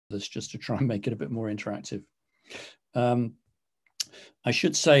this just to try and make it a bit more interactive. I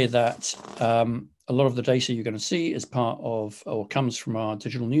should say that a lot of the data you're going to see is part of or comes from our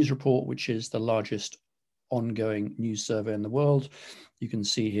digital news report, which is the largest ongoing news survey in the world. You can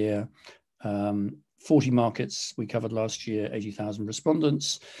see here 40 markets we covered last year, 80,000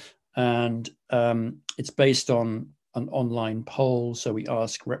 respondents, and it's based on an online poll. So we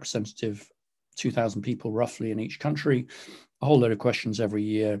ask representative 2,000 people roughly in each country, a whole load of questions every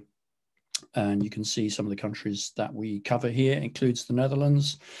year. And you can see some of the countries that we cover here includes the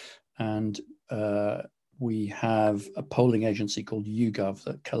Netherlands. And we have a polling agency called YouGov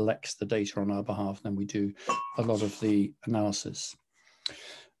that collects the data on our behalf. And then we do a lot of the analysis.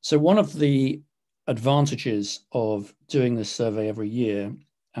 So one of the advantages of doing this survey every year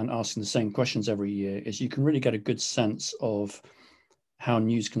and asking the same questions every year is you can really get a good sense of how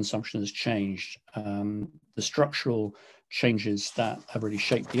news consumption has changed, the structural changes that have really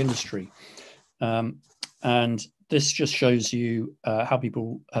shaped the industry. And this just shows you how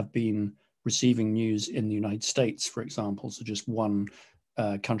people have been receiving news in the United States, for example, so just one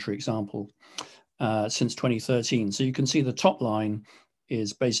country example, since 2013. So you can see the top line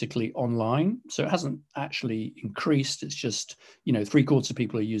is basically online. So it hasn't actually increased. It's just, 3/4 of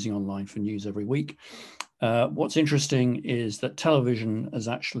people are using online for news every week. What's interesting is that television has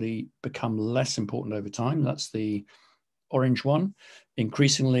actually become less important over time. That's the orange one.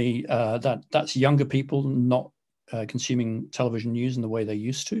 Increasingly, that's younger people not consuming television news in the way they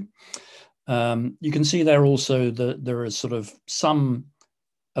used to. You can see there also that there are sort of some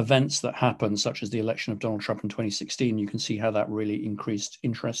events that happen, such as the election of Donald Trump in 2016. You can see how that really increased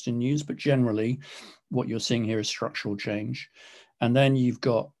interest in news. But generally, what you're seeing here is structural change. And then you've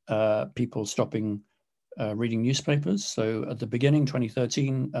got people stopping reading newspapers. So at the beginning,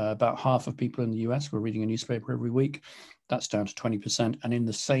 2013, about half of people in the US were reading a newspaper every week. That's down to 20%. And in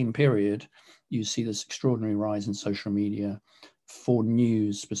the same period, you see this extraordinary rise in social media for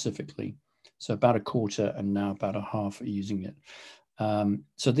news specifically. So about a quarter and now about a half are using it.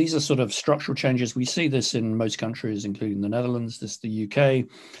 So these are sort of structural changes. We see this in most countries, including the Netherlands, this is the UK.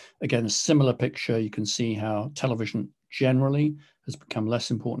 Again, a similar picture. You can see how television generally has become less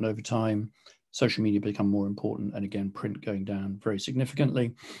important over time. Social media become more important, and again, print going down very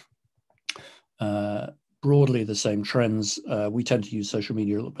significantly. Broadly, the same trends. We tend to use social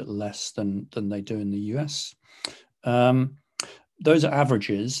media a little bit less than they do in the US. Those are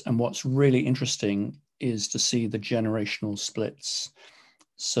averages, and what's really interesting is to see the generational splits.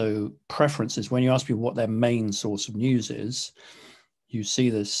 So preferences, when you ask people what their main source of news is, you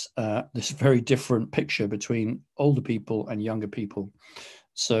see this, this very different picture between older people and younger people.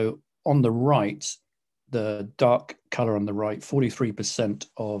 So on the right, the dark color on the right, 43%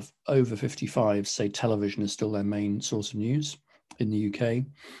 of over 55 say television is still their main source of news in the UK,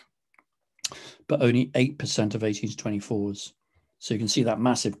 but only 8% of 18 to 24s. So you can see that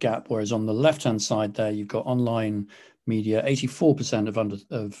massive gap, whereas on the left-hand side there, you've got online media. 84% of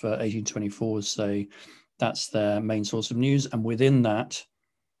 18 to 24s say that's their main source of news. And within that,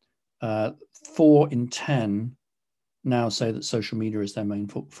 4 in 10 now say that social media is their main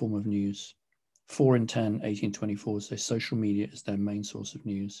form of news. 4 in 10, 18 to 24 say social media is their main source of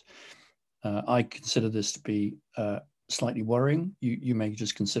news. I consider this to be slightly worrying. You may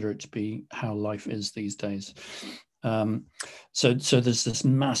just consider it to be how life is these days. So there's this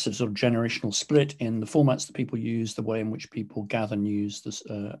massive sort of generational split in the formats that people use, the way in which people gather news,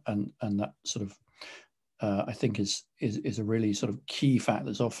 and that sort of I think is a really sort of key fact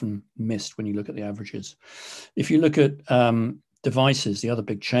that's often missed when you look at the averages. If you look at devices, the other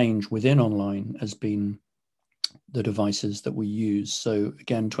big change within online has been the devices that we use. So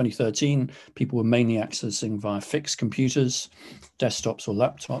again, 2013, people were mainly accessing via fixed computers, desktops or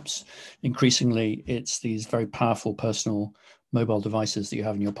laptops. Increasingly, it's these very powerful personal mobile devices that you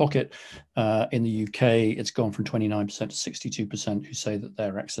have in your pocket. In the UK, it's gone from 29% to 62% who say that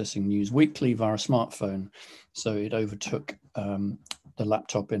they're accessing news weekly via a smartphone. So it overtook the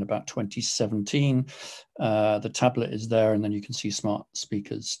laptop in about 2017. The tablet is there, and then you can see smart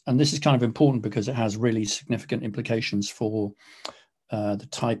speakers. And this is kind of important because it has really significant implications for the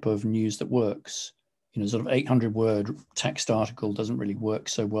type of news that works. Sort of 800-word text article doesn't really work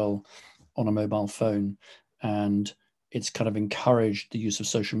so well on a mobile phone. And it's kind of encouraged the use of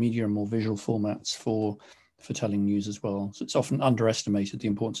social media and more visual formats for telling news as well. So it's often underestimated, the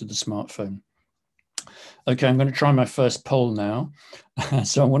importance of the smartphone. Okay, I'm going to try my first poll now.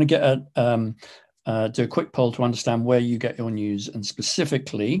 So I want to get do a quick poll to understand where you get your news, and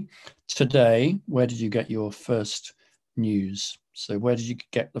specifically today, where did you get your first news? So where did you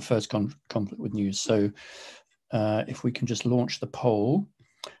get the first conflict with news? So if we can just launch the poll.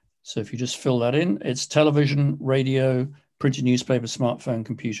 So if you just fill that in, it's television, radio, printed newspaper, smartphone,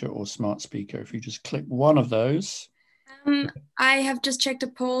 computer, or smart speaker. If you just click one of those. I have just checked a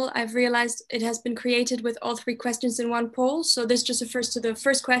poll. I've realized it has been created with all 3 questions in one poll. So this just refers to the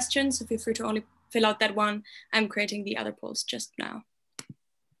first question. So feel free to only fill out that one. I'm creating the other polls just now.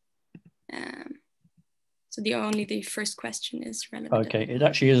 So only the first question is relevant. Okay, it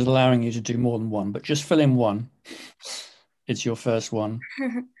actually is allowing you to do more than one, but just fill in one. It's your first one.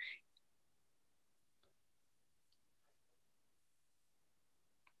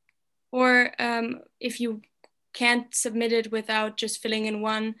 Or if you can't submit it without just filling in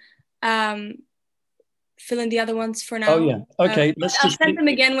one, fill in the other ones for now. Oh yeah. Okay. I'll send them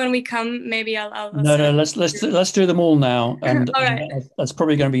again when we come. Maybe I'll no. Let's do them all now, and all right. That's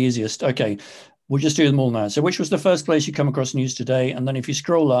probably going to be easiest. Okay, we'll just do them all now. So, which was the first place you come across news today? And then, if you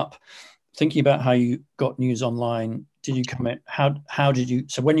scroll up, thinking about how you got news online, did you commit? How did you?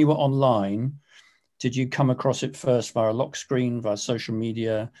 So, when you were online, did you come across it first via a lock screen, via social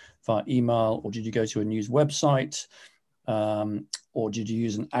media, via email, or did you go to a news website? Or did you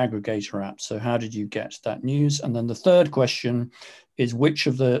use an aggregator app? So how did you get that news? And then the third question is, which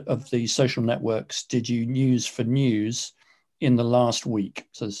of the social networks did you use for news in the last week?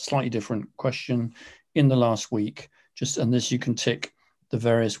 So it's a slightly different question. In the last week, and this you can tick the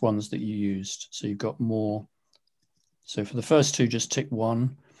various ones that you used. So you've got more. So for the first 2, just tick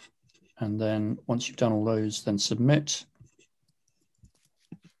 1. And then once you've done all those, then submit.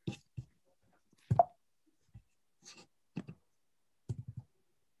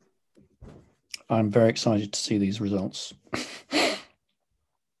 I'm very excited to see these results.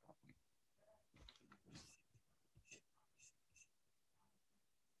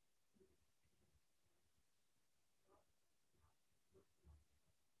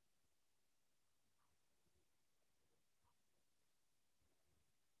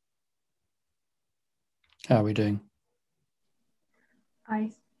 How are we doing?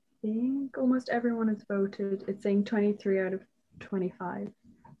 I think almost everyone has voted. It's saying 23 out of 25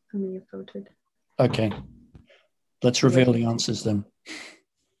 for me have voted. Okay. Let's reveal the answers then.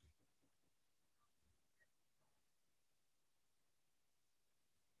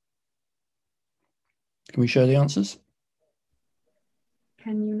 Can we show the answers?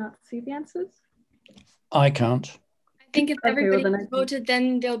 Can you not see the answers? I can't. I think if everybody voted,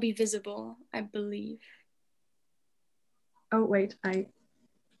 then they'll be visible, I believe. Oh, wait,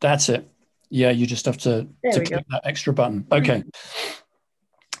 That's it. Yeah, you just have to click that extra button. Okay.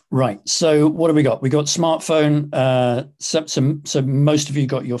 Right. So what have we got? We got smartphone. So most of you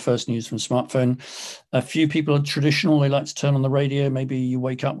got your first news from smartphone. A few people are traditional. They like to turn on the radio. Maybe you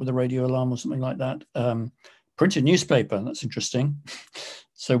wake up with a radio alarm or something like that. Printed newspaper. That's interesting.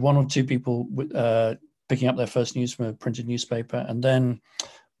 So 1 or 2 people picking up their first news from a printed newspaper. And then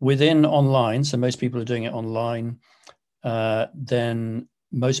within online, so most people are doing it online, then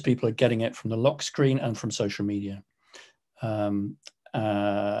most people are getting it from the lock screen and from social media. A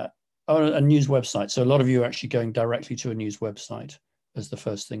news website. So a lot of you are actually going directly to a news website as the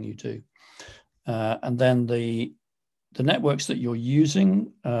first thing you do. And then the networks that you're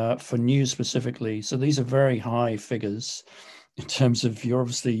using for news specifically. So these are very high figures in terms of, you're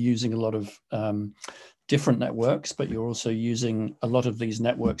obviously using a lot of different networks, but you're also using a lot of these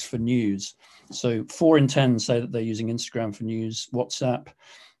networks for news. So 4 in 10 say that they're using Instagram for news, WhatsApp,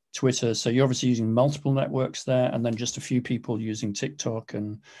 Twitter. So you're obviously using multiple networks there, and then just a few people using TikTok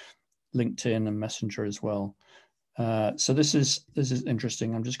and LinkedIn and Messenger as well. So this is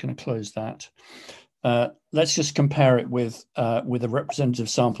interesting. I'm just going to close that. Let's just compare it with a representative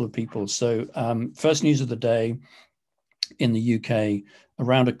sample of people. So first news of the day in the UK,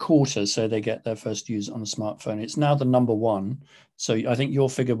 around a quarter say they get their first news on a smartphone. It's now the number 1. So I think your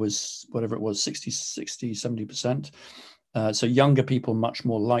figure was, whatever it was, 60, 70%. So younger people much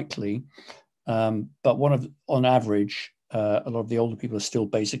more likely, but on average, a lot of the older people are still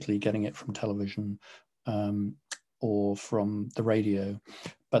basically getting it from television or from the radio,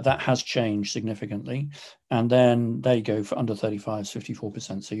 but that has changed significantly. And then there you go, for under 35,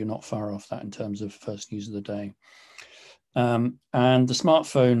 54%. So you're not far off that in terms of first news of the day. And the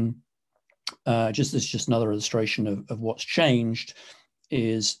smartphone, this is just another illustration of what's changed.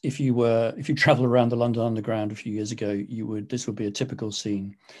 Is if you travel around the London Underground a few years ago, this would be a typical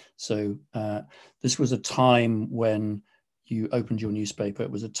scene. So this was a time when you opened your newspaper.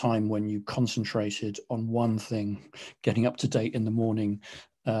 It was a time when you concentrated on one thing, getting up to date in the morning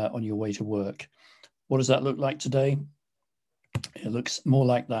on your way to work. What does that look like today? It looks more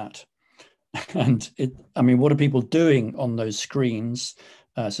like that. And what are people doing on those screens?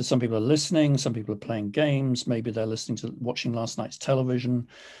 So some people are listening, some people are playing games, maybe they're watching last night's television.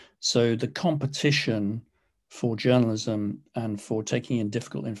 So the competition for journalism and for taking in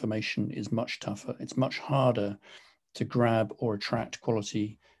difficult information is much tougher. It's much harder to grab or attract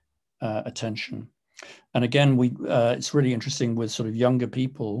quality attention. And again, it's really interesting with sort of younger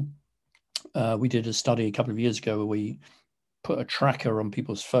people. We did a study a couple of years ago where we put a tracker on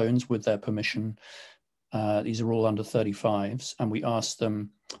people's phones with their permission. These are all under 35s. And we asked them,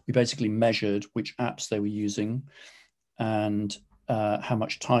 we basically measured which apps they were using and how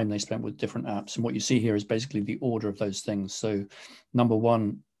much time they spent with different apps. And what you see here is basically the order of those things. So number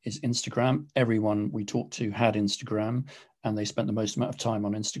one is Instagram. Everyone we talked to had Instagram, and they spent the most amount of time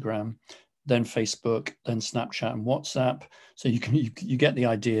on Instagram. Then Facebook, then Snapchat and WhatsApp. So you get the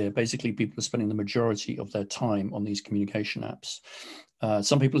idea. Basically, people are spending the majority of their time on these communication apps.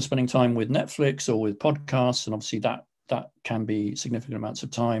 Some people are spending time with Netflix or with podcasts, and obviously that can be significant amounts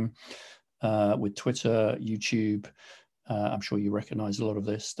of time. With Twitter, YouTube, I'm sure you recognize a lot of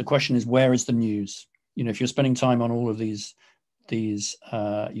this. The question is, where is the news? You know, if you're spending time on all of these,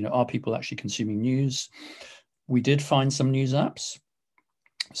 are people actually consuming news? We did find some news apps.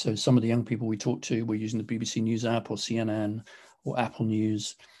 So some of the young people we talked to were using the BBC News app or CNN or Apple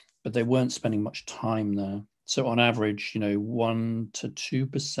News, but they weren't spending much time there. So on average, 1 to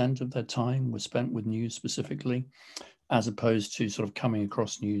 2% of their time was spent with news specifically, as opposed to sort of coming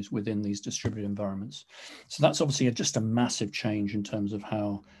across news within these distributed environments. So that's obviously just a massive change in terms of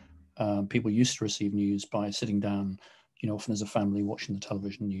how people used to receive news by sitting down, often as a family watching the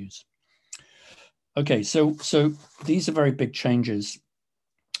television news. Okay, so these are very big changes.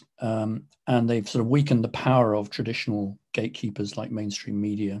 And they've sort of weakened the power of traditional gatekeepers like mainstream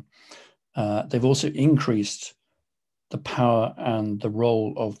media. They've also increased the power and the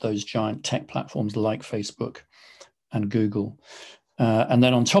role of those giant tech platforms like Facebook and Google. And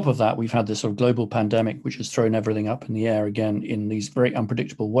then on top of that, we've had this sort of global pandemic, which has thrown everything up in the air again in these very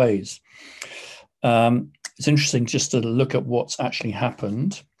unpredictable ways. It's interesting just to look at what's actually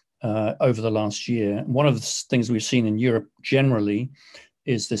happened over the last year. One of the things we've seen in Europe generally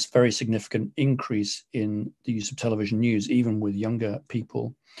is this very significant increase in the use of television news, even with younger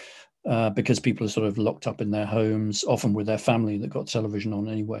people, because people are sort of locked up in their homes, often with their family that got television on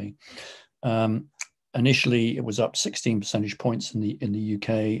anyway. Initially, it was up 16 percentage points in the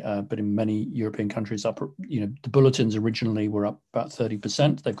UK, but in many European countries, the bulletins originally were up about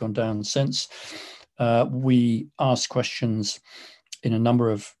 30%. They've gone down since. We asked questions in a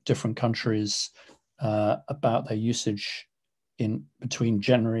number of different countries about their usage in between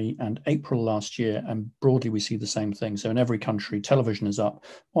January and April last year, and broadly we see the same thing. So in every country, television is up,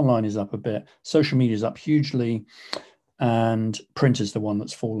 online is up a bit, social media is up hugely, and print is the one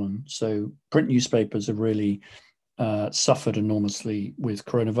that's fallen. So print newspapers have really suffered enormously with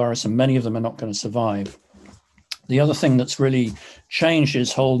coronavirus, and many of them are not going to survive. The other thing that's really changed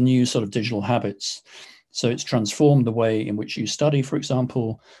is whole new sort of digital habits. So it's transformed the way in which you study, for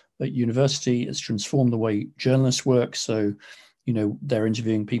example, at university. It's transformed the way journalists work. So they're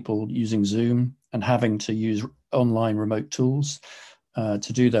interviewing people using Zoom and having to use online remote tools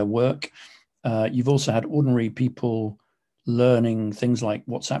to do their work. You've also had ordinary people learning things like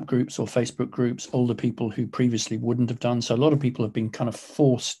WhatsApp groups or Facebook groups, older people who previously wouldn't have done. So a lot of people have been kind of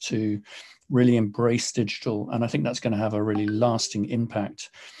forced to really embrace digital. And I think that's going to have a really lasting impact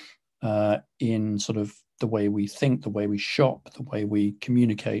in sort of the way we think, the way we shop, the way we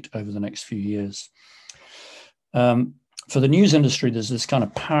communicate over the next few years. For the news industry, there's this kind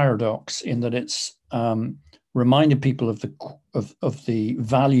of paradox in that it's reminded people of the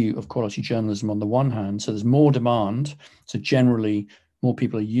value of quality journalism on the one hand. So there's more demand. So generally, more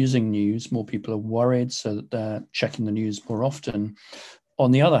people are using news, more people are worried, so that they're checking the news more often.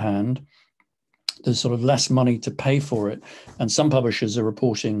 On the other hand, there's sort of less money to pay for it. And some publishers are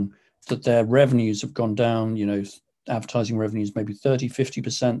reporting that their revenues have gone down, advertising revenues maybe 30,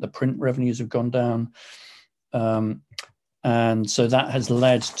 50%, the print revenues have gone down. And so that has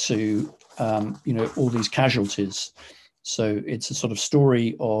led to, all these casualties. So it's a sort of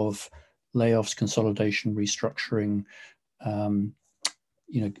story of layoffs, consolidation, restructuring. A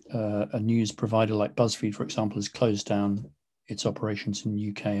news provider like BuzzFeed, for example, has closed down its operations in the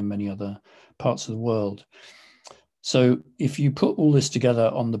UK and many other parts of the world. So if you put all this together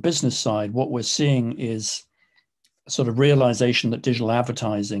on the business side, what we're seeing is a sort of realization that digital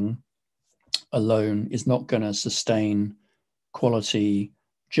advertising alone is not going to sustain quality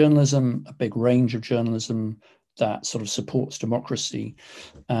journalism, a big range of journalism that sort of supports democracy.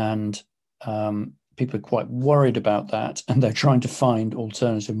 And people are quite worried about that, and they're trying to find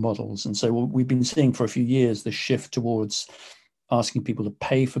alternative models. And so we've been seeing for a few years the shift towards asking people to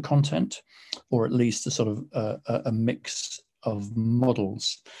pay for content, or at least a sort of a mix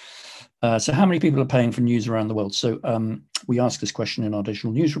models. So how many people are paying for news around the world? So we ask this question in our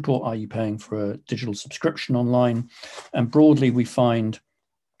digital news report: are you paying for a digital subscription online? And broadly, we find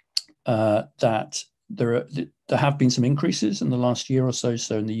that there have been some increases in the last year or so.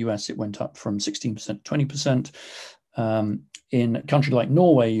 So in the US, it went up from 16% to 20%. In a country like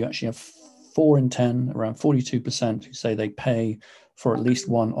Norway, you actually have 4 in 10, around 42%, who say they pay for at least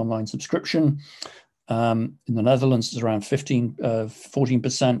one online subscription. In the Netherlands, it's around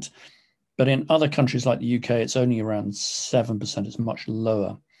 14%. But in other countries like the UK, it's only around 7%. It's much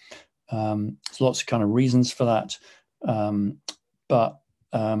lower. There's lots of kind of reasons for that. But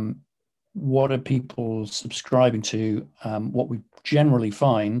what are people subscribing to? What we generally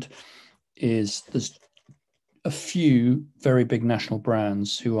find is there's a few very big national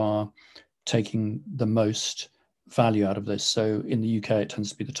brands who are taking the most value out of this. So in the UK, it tends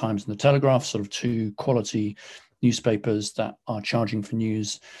to be the Times and the Telegraph, sort of two quality newspapers that are charging for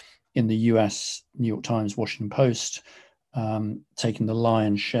news. In the US, New York Times, Washington Post, taking the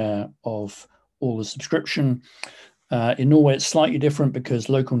lion's share of all the subscription. In Norway, it's slightly different because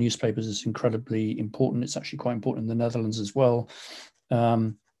local newspapers is incredibly important. It's actually quite important in the Netherlands as well.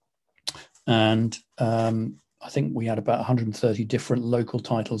 I think we had about 130 different local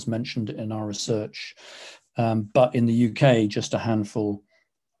titles mentioned in our research. But in the UK, just a handful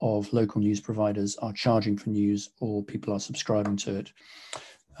of local news providers are charging for news, or people are subscribing to it.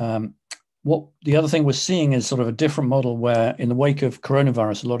 The other thing we're seeing is sort of a different model where, in the wake of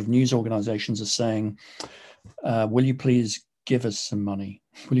coronavirus, a lot of news organizations are saying, will you please give us some money?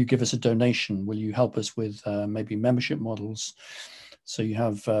 Will you give us a donation? Will you help us with maybe membership models? So you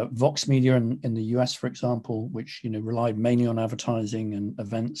have Vox Media in the US, for example, which relied mainly on advertising and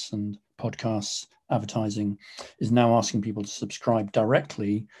events and podcasts. Advertising is now asking people to subscribe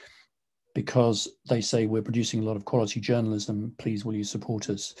directly because they say we're producing a lot of quality journalism. Please, will you support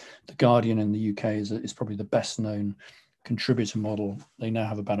us? The Guardian in the UK is probably the best known contributor model. They now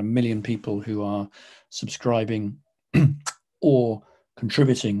have about 1 million people who are subscribing or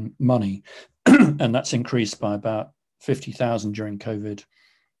contributing money, and that's increased by about 50,000 during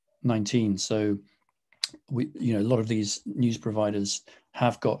COVID-19. So a lot of these news providers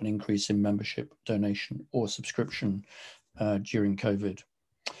have got an increase in membership, donation, or subscription during COVID.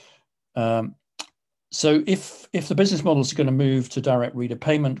 So if the business models are going to move to direct reader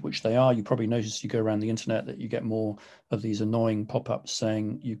payment, which they are, you probably notice you go around the internet that you get more of these annoying pop-ups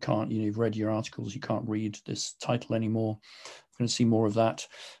saying you can't, you've read your articles, you can't read this title anymore. We're going to see more of that.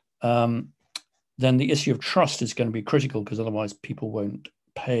 Then the issue of trust is going to be critical, because otherwise people won't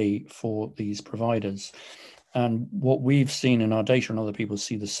pay for these providers. And what we've seen in our data, and other people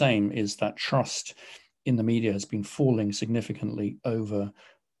see the same, is that trust in the media has been falling significantly over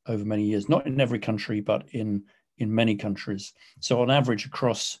many years, not in every country, but in many countries. So on average,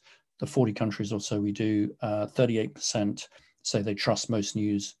 across the 40 countries or so we do, 38% say they trust most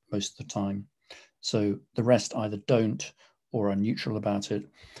news most of the time. So the rest either don't or are neutral about it.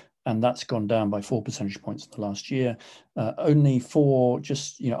 And that's gone down by 4 percentage points in the last year. Only for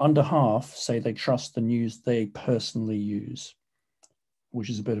just under half say they trust the news they personally use,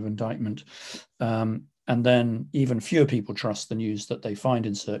 which is a bit of indictment. And then even fewer people trust the news that they find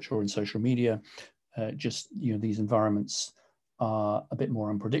in search or in social media. These environments are a bit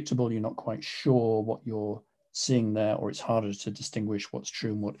more unpredictable. You're not quite sure what you're seeing there, or it's harder to distinguish what's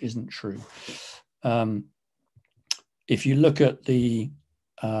true and what isn't true. If you look at the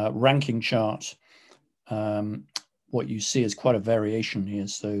ranking chart, what you see is quite a variation here.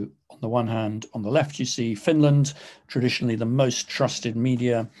 So on the one hand, on the left, you see Finland, traditionally the most trusted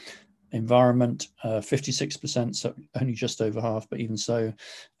media environment, 56%, so only just over half, but even so.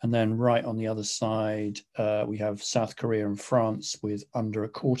 And then right on the other side, we have South Korea and France with under a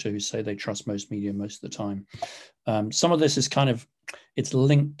quarter who say they trust most media most of the time. Some of this is it's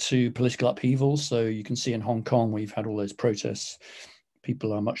linked to political upheaval. So you can see in Hong Kong, we've had all those protests.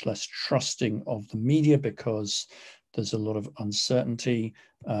 People are much less trusting of the media because there's a lot of uncertainty.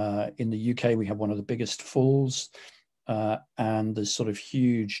 In the UK, we have one of the biggest falls. And there's sort of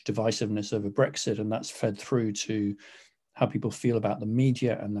huge divisiveness over Brexit, and that's fed through to how people feel about the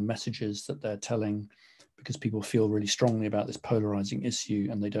media and the messages that they're telling, because people feel really strongly about this polarizing issue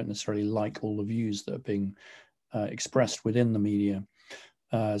and they don't necessarily like all the views that are being expressed within the media.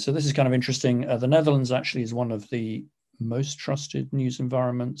 So this is kind of interesting. The Netherlands actually is one of the most trusted news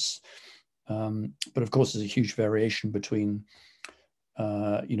environments, but of course there's a huge variation between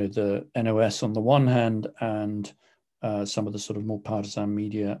the NOS on the one hand and some of the sort of more partisan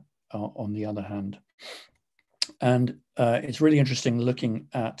media on the other hand. And it's really interesting looking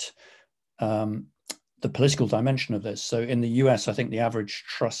at the political dimension of this. So in the US, I think the average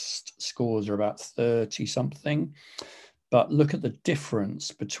trust scores are about 30 something. But look at the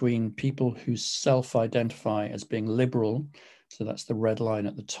difference between people who self-identify as being liberal. So that's the red line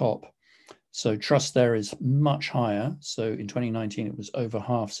at the top. So trust there is much higher. So in 2019, it was over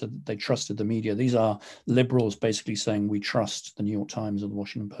half said that they trusted the media. These are liberals basically saying we trust the New York Times or the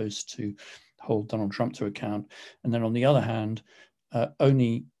Washington Post to hold Donald Trump to account. And then on the other hand,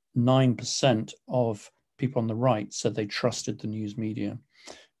 only 9% of people on the right said they trusted the news media.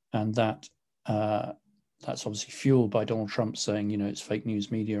 And that's obviously fueled by Donald Trump saying, you know, it's fake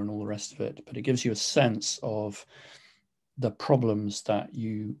news media and all the rest of it. But it gives you a sense of the problems that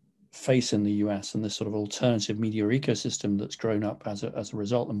you face in the US and this sort of alternative media ecosystem that's grown up as a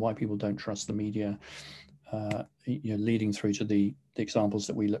result, and why people don't trust the media, you know, leading through to the examples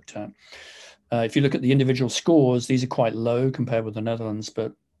that we looked at. If you look at the individual scores, these are quite low compared with the Netherlands,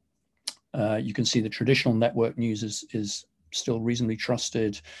 but you can see the traditional network news is still reasonably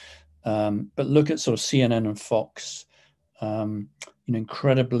trusted. But look at sort of CNN and Fox, you know,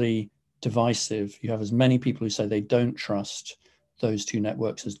 incredibly divisive. You have as many people who say they don't trust those two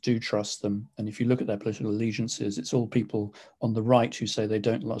networks as do trust them. And if you look at their political allegiances, it's all people on the right who say they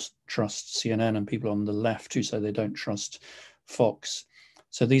don't trust CNN and people on the left who say they don't trust Fox.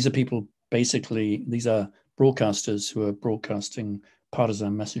 So these are people, basically, these are broadcasters who are broadcasting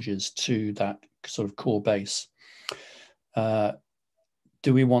partisan messages to that sort of core base.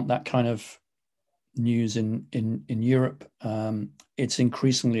 Do we want that kind of news in Europe? It's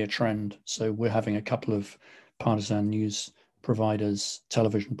increasingly a trend. So we're having a couple of partisan news providers,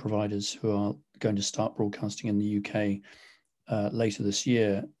 television providers, who are going to start broadcasting in the UK later this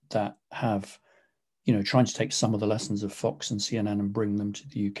year, that have, you know, trying to take some of the lessons of Fox and CNN and bring them to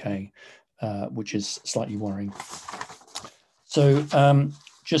the UK, which is slightly worrying. So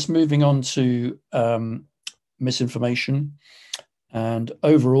just moving on to misinformation. And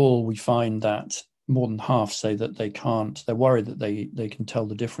overall, we find that more than half say that they're worried that they can tell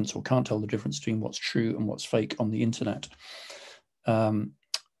the difference or can't tell the difference between what's true and what's fake on the internet. And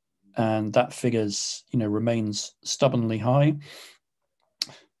that figures, you know, remains stubbornly high.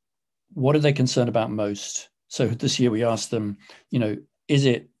 What are they concerned about most? So this year we asked them, you know, is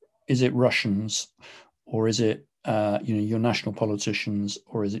it Russians, or is it you know, your national politicians,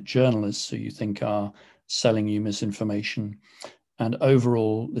 or is it journalists who you think are selling you misinformation? And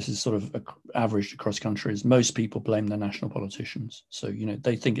overall, this is sort of averaged across countries. Most people blame their national politicians. So, you know,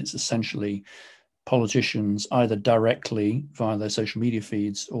 they think it's essentially politicians either directly via their social media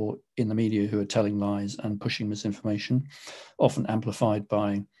feeds or in the media who are telling lies and pushing misinformation, often amplified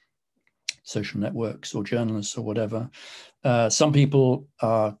by social networks or journalists or whatever. Some people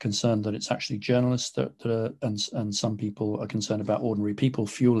are concerned that it's actually journalists that are, and some people are concerned about ordinary people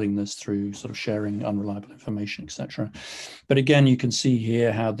fueling this through sort of sharing unreliable information, etc. But again, you can see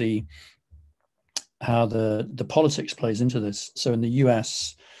here how the politics plays into this. So in the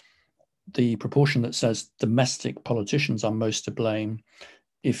US, the proportion that says domestic politicians are most to blame,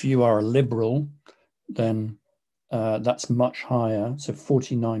 if you are a liberal, then that's much higher. So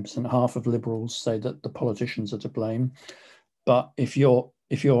 49%, half of liberals say that the politicians are to blame. But if you're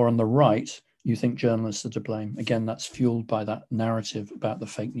on the right, you think journalists are to blame. Again, that's fueled by that narrative about the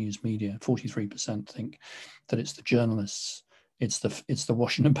fake news media. 43% think that it's the journalists, it's the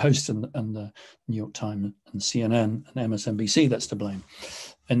Washington Post and the New York Times and CNN and MSNBC that's to blame.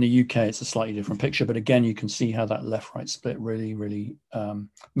 In the UK, it's a slightly different picture, but again, you can see how that left-right split really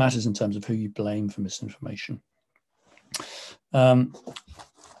matters in terms of who you blame for misinformation.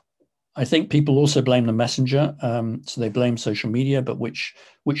 I think people also blame the messenger, so they blame social media, but which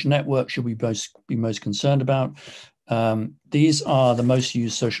network should we be most concerned about? These are the most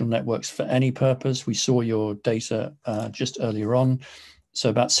used social networks for any purpose. We saw your data just earlier on. So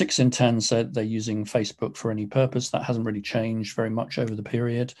about 6 in 10 said they're using Facebook for any purpose. That hasn't really changed very much over the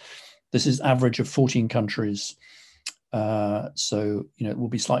period. This is average of 14 countries. So, you know, it will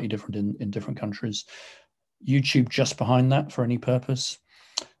be slightly different in different countries. YouTube just behind that for any purpose.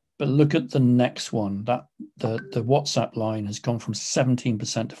 But look at the next one, that the WhatsApp line has gone from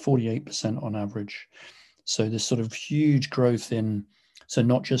 17% to 48% on average. So this sort of huge growth in, so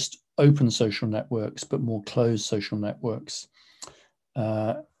not just open social networks, but more closed social networks.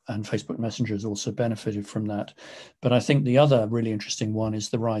 And Facebook Messenger has also benefited from that. But I think the other really interesting one is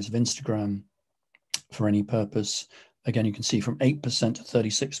the rise of Instagram for any purpose. Again, you can see from 8% to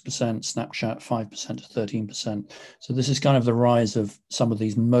 36%, Snapchat 5% to 13%. So this is kind of the rise of some of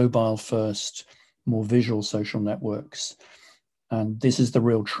these mobile first, more visual social networks. And this is the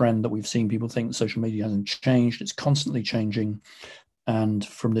real trend that we've seen. People think social media hasn't changed. It's constantly changing. And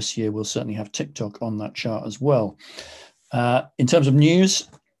from this year, we'll certainly have TikTok on that chart as well. In terms of news,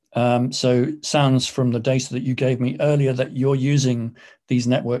 so sounds from the data that you gave me earlier that you're using these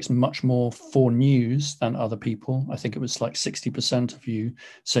networks much more for news than other people. I think it was like 60% of you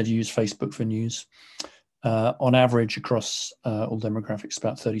said you use Facebook for news. On average, across all demographics,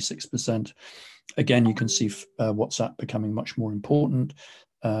 about 36%. Again, you can see WhatsApp becoming much more important,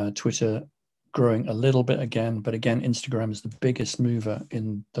 Twitter growing a little bit again, but again, Instagram is the biggest mover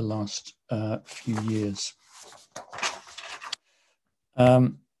in the last few years.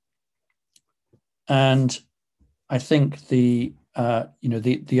 And I think the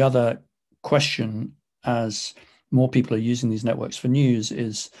other question, as more people are using these networks for news,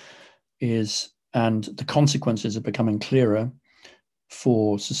 is and the consequences are becoming clearer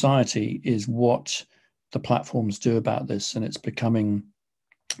for society, is what the platforms do about this. And it's becoming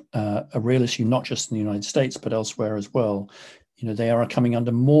a real issue, not just in the United States, but elsewhere as well. They are coming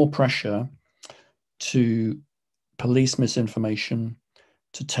under more pressure to police misinformation,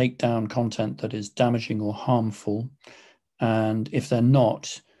 to take down content that is damaging or harmful. And if they're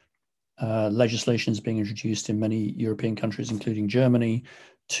not, legislation is being introduced in many European countries, including Germany,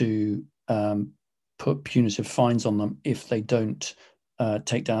 to put punitive fines on them if they don't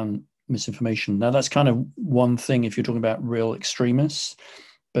take down misinformation. Now, that's kind of one thing if you're talking about real extremists,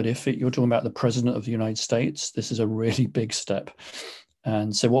 but if you're talking about the President of the United States, this is a really big step.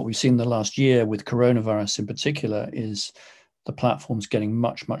 And so what we've seen the last year with coronavirus in particular is the platforms getting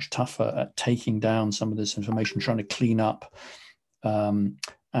much, much tougher at taking down some of this information, trying to clean up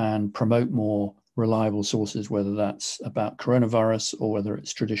and promote more reliable sources, whether that's about coronavirus or whether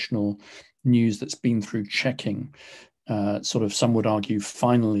it's traditional news that's been through checking, sort of, some would argue,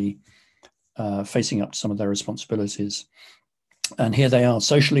 finally facing up to some of their responsibilities. And here they are,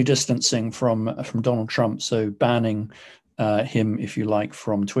 socially distancing from Donald Trump, so banning him, if you like,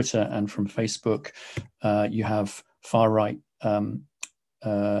 from Twitter and from Facebook. You have far-right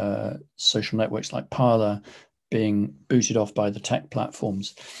social networks like Parler being booted off by the tech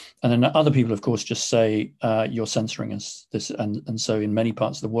platforms. And then other people, of course, just say, you're censoring us. And so in many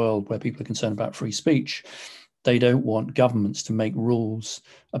parts of the world where people are concerned about free speech, they don't want governments to make rules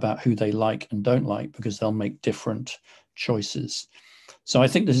about who they like and don't like, because they'll make different choices. So I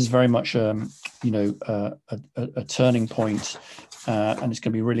think this is very much, a turning point, and it's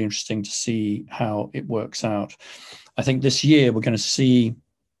going to be really interesting to see how it works out. I think this year we're going to see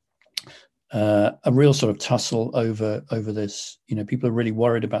a real sort of tussle over this. People are really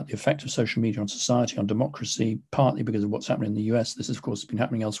worried about the effect of social media on society, on democracy, partly because of what's happening in the US. This, of course, has been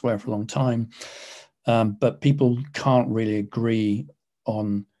happening elsewhere for a long time. But people can't really agree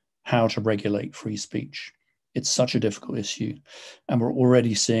on how to regulate free speech. It's such a difficult issue. And we're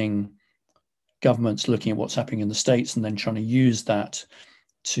already seeing governments looking at what's happening in the States and then trying to use that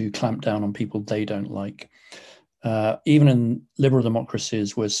to clamp down on people they don't like. Even in liberal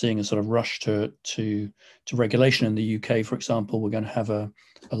democracies, we're seeing a sort of rush to regulation. In the UK, for example, we're going to have a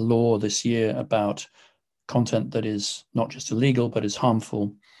law this year about content that is not just illegal, but is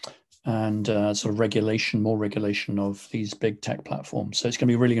harmful, and sort of more regulation of these big tech platforms. So it's going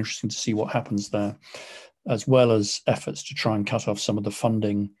to be really interesting to see what happens there, as well as efforts to try and cut off some of the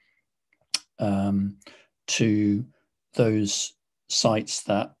funding to those sites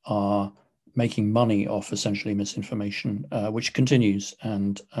that are making money off essentially misinformation, which continues.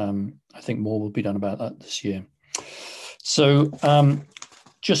 And I think more will be done about that this year. So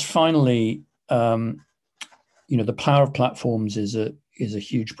just finally, the power of platforms is a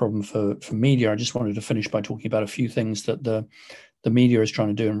huge problem for media. I just wanted to finish by talking about a few things that the media is trying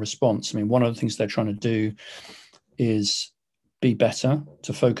to do in response. I mean, one of the things they're trying to do is be better,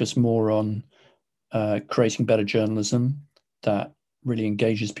 to focus more on creating better journalism that really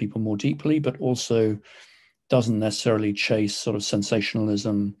engages people more deeply, but also doesn't necessarily chase sort of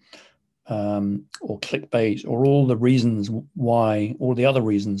sensationalism or clickbait, or all the other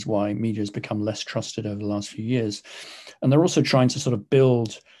reasons why media has become less trusted over the last few years. And they're also trying to sort of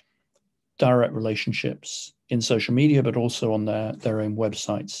build direct relationships in social media, but also on their own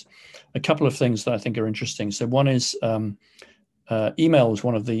websites. A couple of things that I think are interesting. So one is email was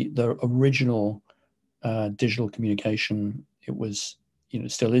one of the original digital communication. It was,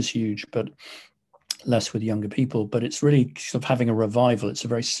 still is huge, but less with younger people. But it's really sort of having a revival. It's a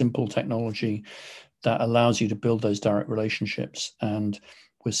very simple technology that allows you to build those direct relationships. And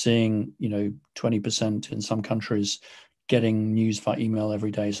we're seeing, 20% in some countries getting news via email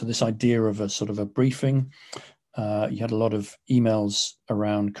every day. So this idea of a sort of a briefing, you had a lot of emails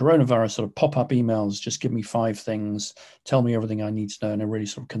around coronavirus, sort of pop-up emails, just give me 5 things, tell me everything I need to know in a really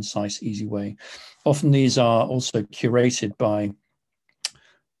sort of concise, easy way. Often these are also curated by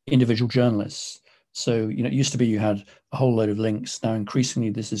individual journalists. So, it used to be you had a whole load of links. Now, increasingly,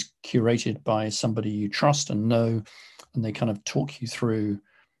 this is curated by somebody you trust and know, and they kind of talk you through.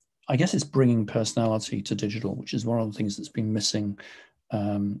 I guess it's bringing personality to digital, which is one of the things that's been missing,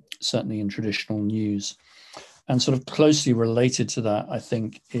 certainly in traditional news. And sort of closely related to that, I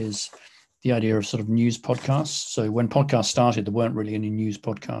think, is the idea of sort of news podcasts. So when podcasts started, there weren't really any news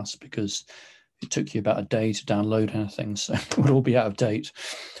podcasts because it took you about a day to download anything, so it would all be out of date.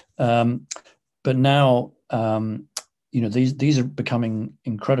 But now, these are becoming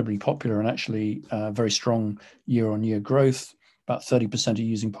incredibly popular and actually very strong year-on-year growth. About 30% are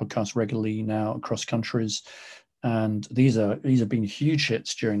using podcasts regularly now across countries, and these have been huge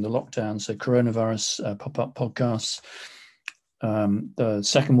hits during the lockdown. So coronavirus pop-up podcasts. The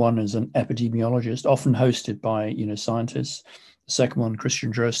second one is an epidemiologist, often hosted by scientists. The second one,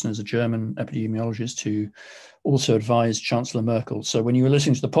 Christian Drosten, is a German epidemiologist who also advised Chancellor Merkel. So when you were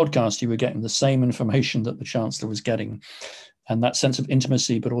listening to the podcast, you were getting the same information that the Chancellor was getting, and that sense of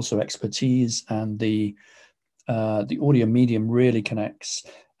intimacy, but also expertise, and the audio medium really connects,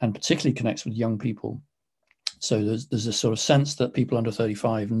 and particularly connects with young people. So there's this sort of sense that people under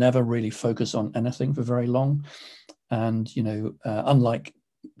 35 never really focus on anything for very long, and unlike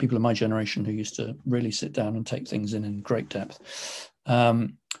people of my generation who used to really sit down and take things in great depth.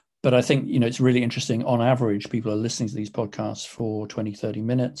 But I think, it's really interesting. On average, people are listening to these podcasts for 20, 30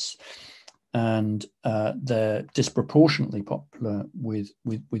 minutes, and they're disproportionately popular with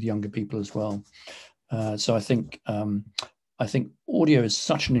younger people as well. So I think audio is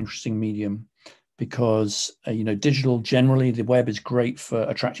such an interesting medium because, digital generally, the web is great for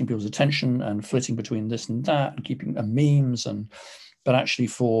attracting people's attention and flitting between this and that and keeping memes, but actually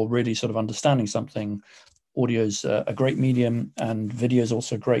for really sort of understanding something, audio's a great medium, and video is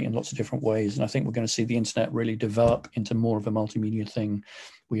also great in lots of different ways. And I think we're going to see the internet really develop into more of a multimedia thing.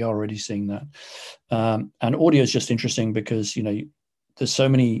 We are already seeing that. And audio is just interesting because, there's so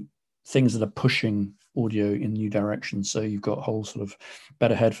many things that are pushing audio in new directions. So you've got whole sort of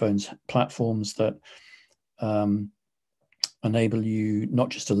better headphones platforms that enable you not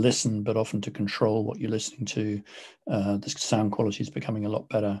just to listen, but often to control what you're listening to. The sound quality is becoming a lot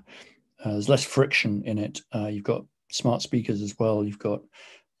better. There's less friction in it. You've got smart speakers as well. You've got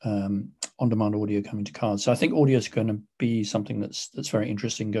on-demand audio coming to cars. So I think audio is going to be something that's very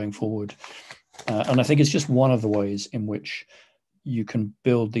interesting going forward. And I think it's just one of the ways in which you can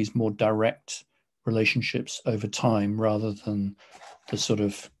build these more direct relationships over time, rather than the sort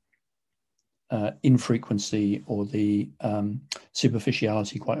of infrequency or the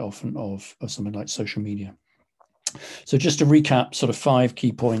superficiality quite often of something like social media. So just to recap sort of 5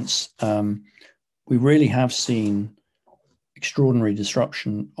 key points, we really have seen extraordinary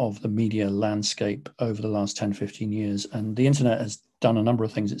disruption of the media landscape over the last 10, 15 years. And the internet has done a number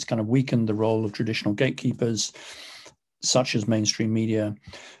of things. It's kind of weakened the role of traditional gatekeepers, such as mainstream media,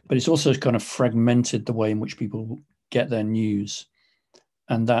 but it's also kind of fragmented the way in which people get their news.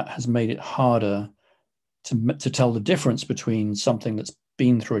 And that has made it harder to tell the difference between something that's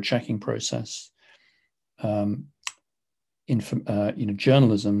been through a checking process,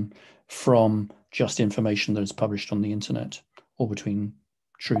 journalism, from just information that is published on the internet, or between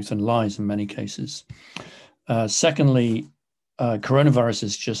truth and lies in many cases. Secondly, coronavirus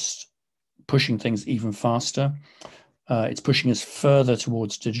is just pushing things even faster. It's pushing us further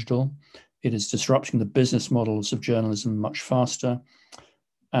towards digital. It is disrupting the business models of journalism much faster,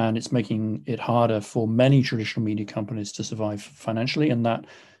 and it's making it harder for many traditional media companies to survive financially. And that,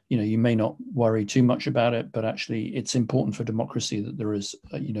 you may not worry too much about it, but actually it's important for democracy that there is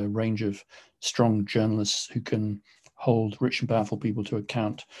a range of strong journalists who can hold rich and powerful people to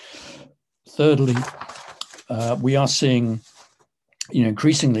account. Thirdly, we are seeing,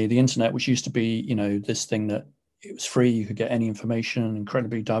 increasingly the internet, which used to be, this thing that it was free, you could get any information,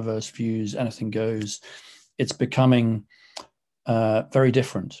 incredibly diverse views, anything goes. It's becoming very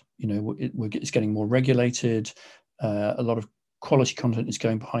different. It's getting more regulated. A lot of quality content is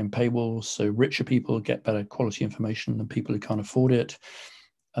going behind paywalls, so richer people get better quality information than people who can't afford it.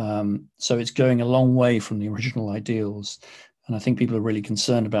 So it's going a long way from the original ideals. And I think people are really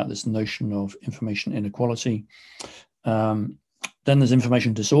concerned about this notion of information inequality. Then there's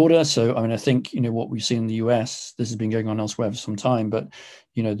information disorder. So, I think, what we've seen in the US, this has been going on elsewhere for some time, but,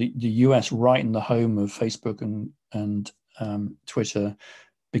 the US, right in the home of Facebook and Twitter,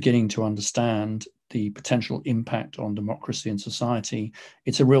 beginning to understand the potential impact on democracy and society.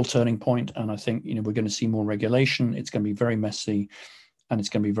 It's a real turning point. And I think, we're going to see more regulation. It's going to be very messy, and it's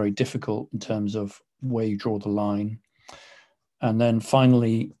going to be very difficult in terms of where you draw the line. And then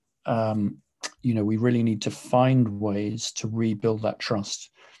finally, we really need to find ways to rebuild that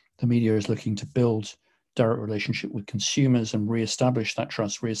trust the media is looking to build direct relationship with consumers and reestablish that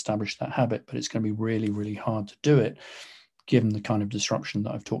trust, reestablish that habit, but it's going to be really, really hard to do it given the kind of disruption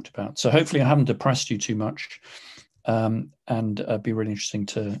that I've talked about. So hopefully I haven't depressed you too much, and be really interesting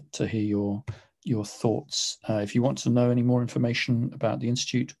to hear your thoughts. If you want to know any more information about the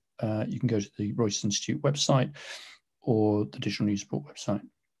Institute, you can go to the Reuters Institute website or the Digital News Report website.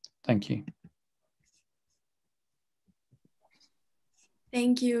 Thank you.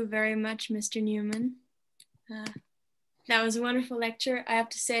 Thank you very much, Mr. Newman. That was a wonderful lecture. I have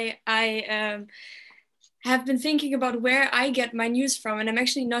to say, I have been thinking about where I get my news from, and I'm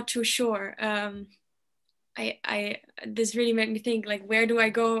actually not too sure. This really made me think, like, where do I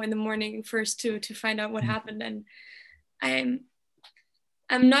go in the morning first to find out what happened? And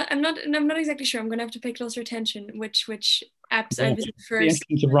I'm not exactly sure. I'm gonna have to pay closer attention which apps I visit first. It's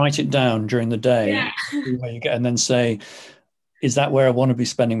interesting to write it down during the day, yeah. Where you get, and then say, is that where I want to be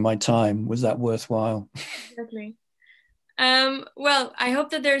spending my time? Was that worthwhile? Exactly. Well, I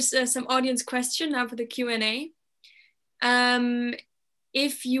hope that there's some audience question now for the Q&A.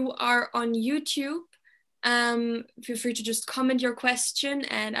 If you are on YouTube, feel free to just comment your question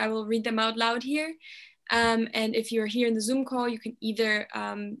and I will read them out loud here. And if you're here in the Zoom call, you can either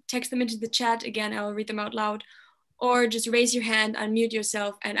text them into the chat, again, I will read them out loud, or just raise your hand, unmute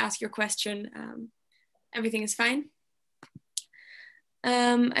yourself and ask your question. Everything is fine.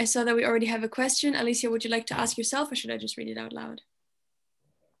 I saw that we already have a question. Alicia, would you like to ask yourself or should I just read it out loud?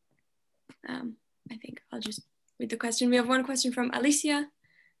 I think I'll just read the question. We have one question from Alicia.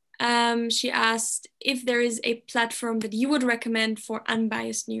 She asked if there is a platform that you would recommend for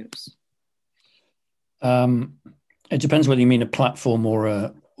unbiased news. It depends whether you mean a platform or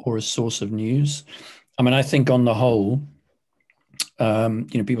a source of news. I mean, I think on the whole,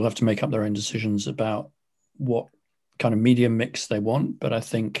 people have to make up their own decisions about what kind of media mix they want, but I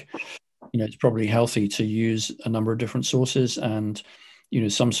think it's probably healthy to use a number of different sources, and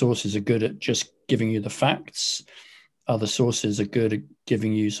some sources are good at just giving you the facts, other sources are good at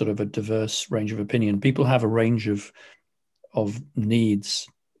giving you sort of a diverse range of opinion. People have a range of needs,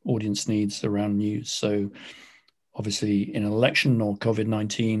 audience needs around news. So obviously in an election or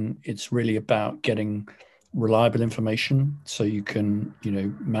COVID-19, it's really about getting reliable information so you can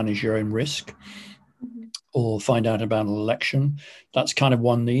manage your own risk or find out about an election. That's kind of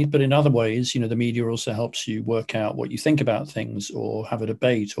one need. But in other ways, the media also helps you work out what you think about things or have a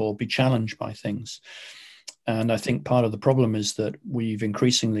debate or be challenged by things. And I think part of the problem is that we've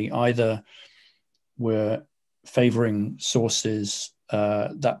increasingly we're favoring sources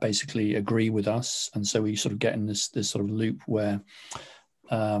that basically agree with us. And so we sort of get in this sort of loop where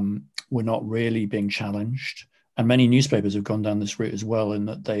we're not really being challenged. And many newspapers have gone down this route as well, in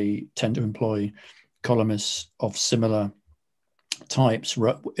that they tend to employ columnists of similar types.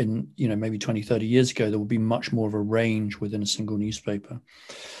 In maybe 20, 30 years ago, there would be much more of a range within a single newspaper.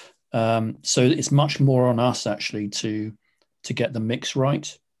 So it's much more on us actually to get the mix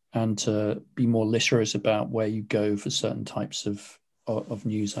right and to be more literate about where you go for certain types of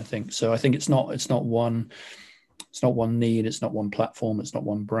news, I think. So I think it's not one need, it's not one platform, it's not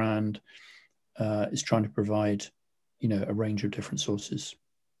one brand. It's trying to provide a range of different sources.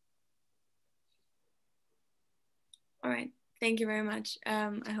 All right, thank you very much.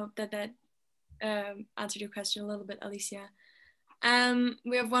 I hope that answered your question a little bit, Alicia.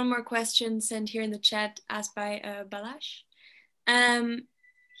 We have one more question sent here in the chat, asked by Balash.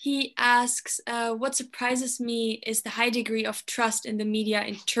 He asks, what surprises me is the high degree of trust in the media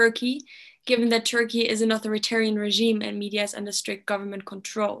in Turkey, given that Turkey is an authoritarian regime and media is under strict government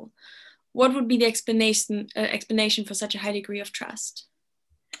control. What would be the explanation for such a high degree of trust?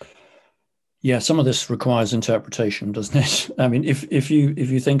 Yeah, some of this requires interpretation, doesn't it? I mean, if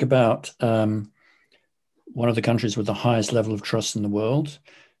you think about one of the countries with the highest level of trust in the world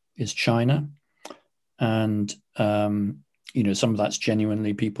is China, and some of that's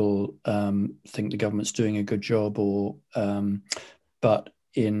genuinely people think the government's doing a good job, but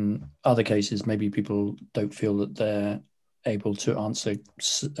in other cases, maybe people don't feel that they're able to answer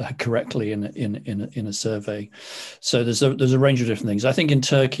correctly in a survey. So there's a range of different things. I think in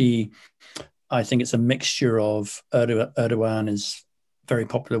Turkey, I think it's a mixture of Erdogan is very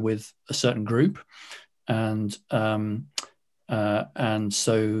popular with a certain group, and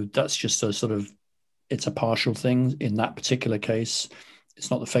so that's just a sort of, it's a partial thing in that particular case.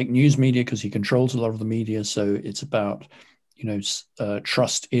 It's not the fake news media because he controls a lot of the media, so it's about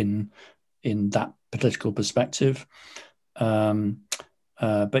trust in that political perspective. But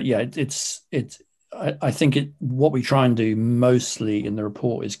yeah, I think what we try and do mostly in the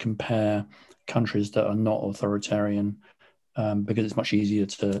report is compare countries that are not authoritarian because it's much easier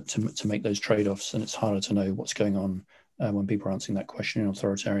to make those trade-offs, and it's harder to know what's going on when people are answering that question in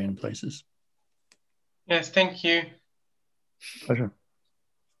authoritarian places. Yes, thank you. Pleasure.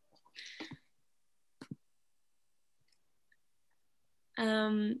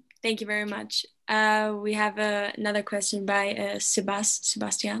 Thank you very much. We have another question by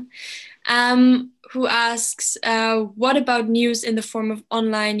Sebastian, who asks, what about news in the form of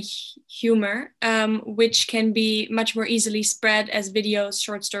online humor, which can be much more easily spread as videos,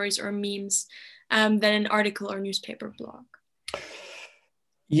 short stories, or memes than an article or newspaper blog?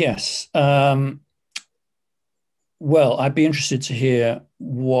 Yes. Well, I'd be interested to hear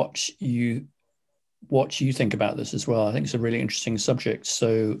what you think about this as well. I think it's a really interesting subject.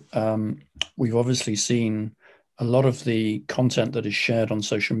 So we've obviously seen a lot of the content that is shared on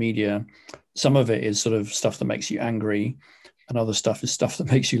social media. Some of it is sort of stuff that makes you angry, and other stuff is stuff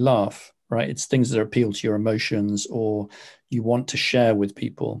that makes you laugh, right? It's things that appeal to your emotions or you want to share with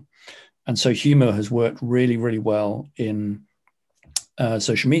people. And so humor has worked really, really well in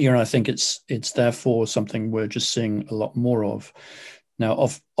social media, and I think it's therefore something we're just seeing a lot more of. Now,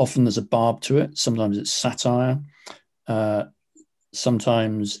 often there's a barb to it. Sometimes it's satire.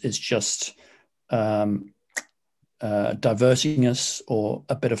 Sometimes it's just diverting us or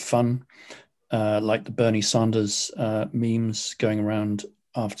a bit of fun, like the Bernie Sanders memes going around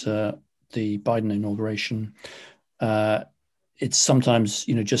after the Biden inauguration. It's sometimes,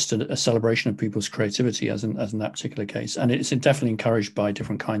 just a celebration of people's creativity, as in that particular case, and it's definitely encouraged by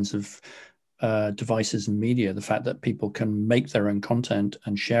different kinds of devices and media. The fact that people can make their own content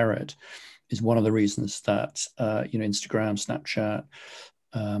and share it is one of the reasons that Instagram, Snapchat,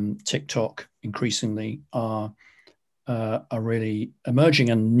 TikTok increasingly are really emerging,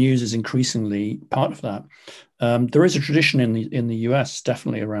 and news is increasingly part of that. There is a tradition in the US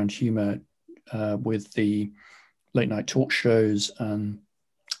definitely around humor with the late night talk shows and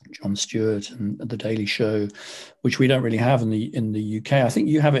Jon Stewart and The Daily Show, which we don't really have in the UK. I think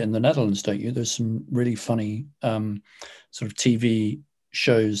you have it in the Netherlands, don't you? There's some really funny sort of TV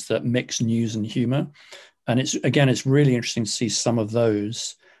shows that mix news and humor. And it's really interesting to see some of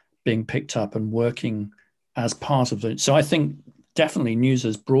those being picked up and working as part of it. So I think definitely news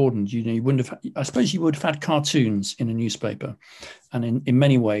has broadened. You wouldn't have, I suppose you would have had cartoons in a newspaper. And in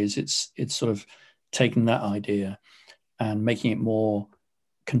many ways, it's sort of taking that idea and making it more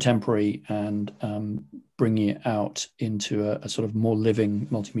contemporary and bringing it out into a sort of more living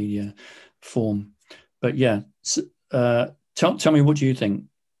multimedia form. But yeah, tell me, what do you think,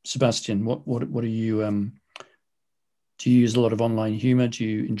 Sebastian? What do you do you use a lot of online humor? Do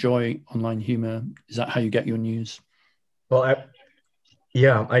you enjoy online humor? Is that how you get your news? Well, I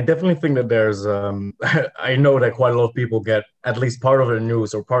definitely think that there's I know that quite a lot of people get at least part of their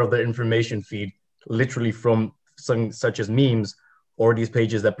news or part of their information feed literally from something such as memes or these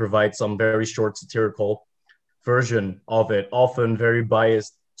pages that provide some very short satirical version of it, often very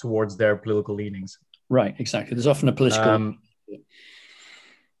biased towards their political leanings. Right, exactly. There's often a political...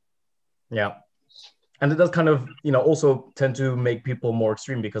 yeah. And it does kind of, also tend to make people more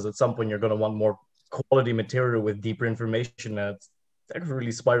extreme, because at some point you're going to want more quality material with deeper information that can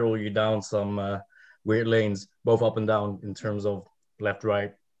really spiral you down some weird lanes, both up and down in terms of left,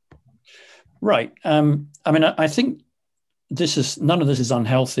 right. Right. I mean, I think none of this is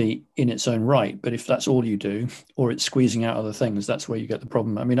unhealthy in its own right, but if that's all you do, or it's squeezing out other things, that's where you get the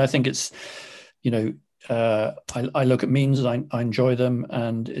problem. I mean, I think it's, I look at memes, I enjoy them,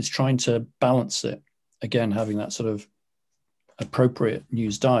 and it's trying to balance it. Again, having that sort of appropriate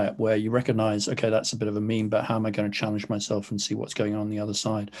news diet where you recognize, okay, that's a bit of a meme, but how am I going to challenge myself and see what's going on the other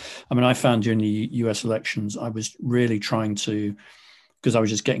side? I mean, I found during the US elections, I was really trying to, because I was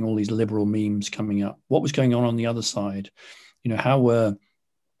just getting all these liberal memes coming up, what was going on the other side? How were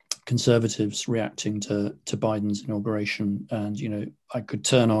conservatives reacting to Biden's inauguration? And, I could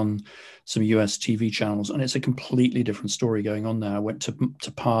turn on some US TV channels and it's a completely different story going on there. I went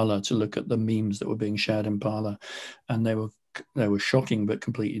to Parler to look at the memes that were being shared in Parler, and they were shocking, but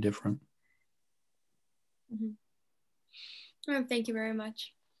completely different. Mm-hmm. Oh, thank you very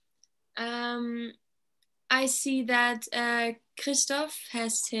much. I see that Christoph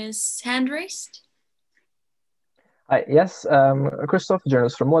has his hand raised. Hi, yes, Christoph,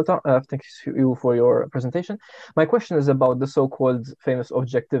 journalist from Malta. Thank you for your presentation. My question is about the so-called famous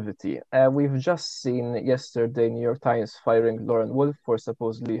objectivity. We've just seen yesterday New York Times firing Lauren Wolf for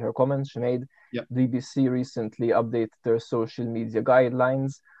supposedly her comments she made. Yep. BBC recently updated their social media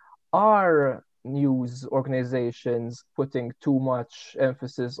guidelines. Are news organizations putting too much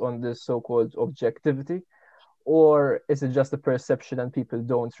emphasis on this so-called objectivity? Or is it just a perception and people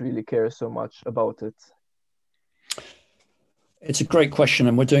don't really care so much about it? It's a great question,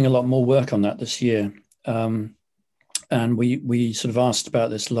 and we're doing a lot more work on that this year. And we sort of asked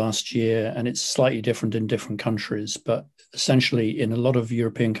about this last year, and it's slightly different in different countries. But essentially, in a lot of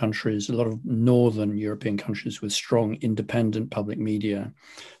European countries, a lot of northern European countries with strong independent public media,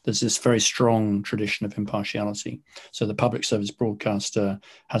 there's this very strong tradition of impartiality. So the public service broadcaster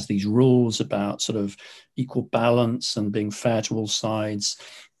has these rules about sort of equal balance and being fair to all sides.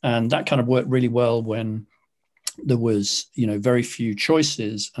 And that kind of worked really well when there was, very few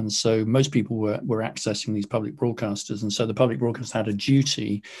choices, and so most people were accessing these public broadcasters, and so the public broadcaster had a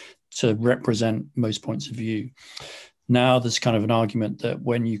duty to represent most points of view. Now there's kind of an argument that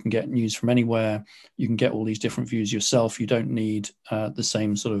when you can get news from anywhere, you can get all these different views yourself. You don't need the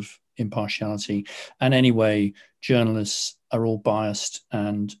same sort of impartiality. And anyway, journalists are all biased,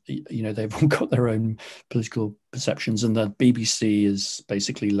 and they've all got their own political perceptions. And the BBC is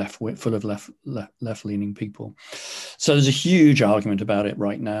basically full of left-leaning people. So there's a huge argument about it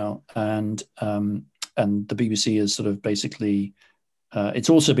right now, and the BBC is sort of basically. It's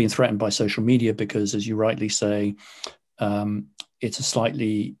also been threatened by social media because, as you rightly say, it's a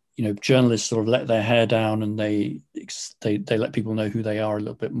slightly, journalists sort of let their hair down and they let people know who they are a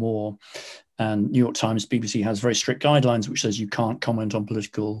little bit more. And New York Times, BBC has very strict guidelines which says you can't comment on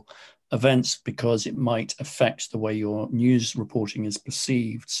political events because it might affect the way your news reporting is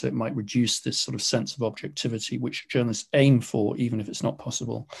perceived. So it might reduce this sort of sense of objectivity which journalists aim for, even if it's not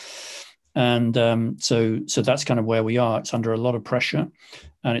possible. And so that's kind of where we are. It's under a lot of pressure,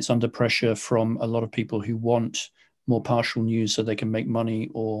 and it's under pressure from a lot of people who want more partial news so they can make money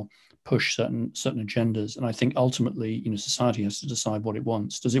or push certain agendas. And I think ultimately, society has to decide what it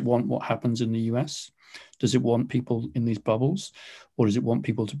wants. Does it want what happens in the US? Does it want people in these bubbles? Or does it want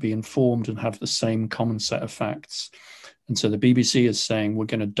people to be informed and have the same common set of facts? And so the BBC is saying we're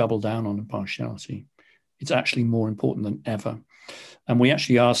going to double down on impartiality. It's actually more important than ever. And we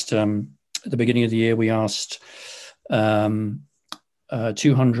actually asked, at the beginning of the year, we asked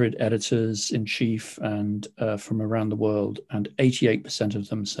 200 editors in chief and from around the world, and 88% of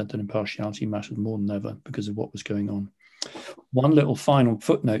them said that impartiality mattered more than ever because of what was going on. One little final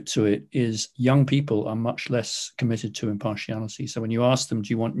footnote to it is young people are much less committed to impartiality. So when you ask them, do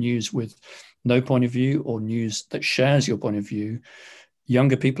you want news with no point of view or news that shares your point of view,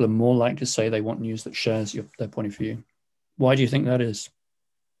 younger people are more likely to say they want news that shares their point of view. Why do you think that is?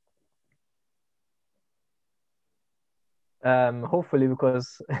 Hopefully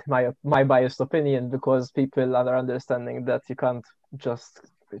because my biased opinion, because people are understanding that you can't just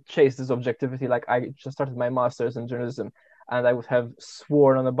chase this objectivity. Like, I just started my master's in journalism, and I would have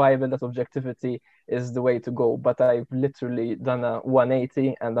sworn on the Bible that objectivity is the way to go, but I've literally done a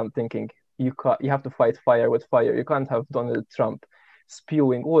 180, and I'm thinking you have to fight fire with fire. You can't have Donald Trump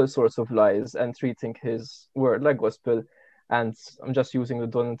spewing all sorts of lies and treating his word like gospel. And I'm just using the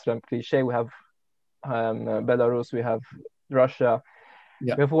Donald Trump cliche. We have Belarus, we have Russia,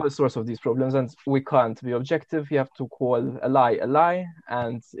 yeah. We have all sorts of these problems, and we can't be objective. You have to call a lie,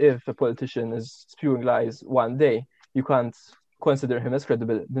 and if a politician is spewing lies one day, you can't consider him as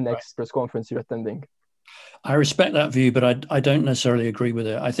credible the next press conference you're attending. I respect that view, but I don't necessarily agree with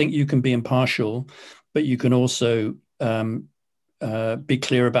it. I think you can be impartial, but you can also be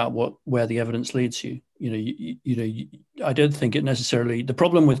clear about where the evidence leads you. I don't think it necessarily. The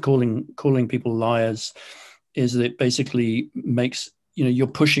problem with calling people liars is that it basically makes you're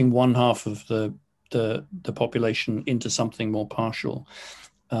pushing one half of the population into something more partial,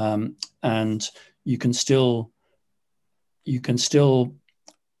 and you can still look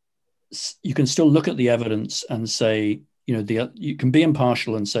at the evidence and say, you can be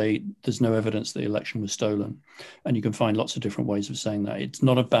impartial and say there's no evidence the election was stolen, and you can find lots of different ways of saying that. It's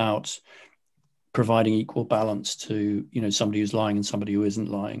not about providing equal balance to somebody who's lying and somebody who isn't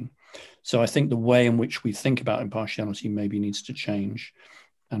lying. So I think the way in which we think about impartiality maybe needs to change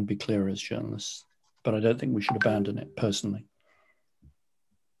and be clearer as journalists, but I don't think we should abandon it personally.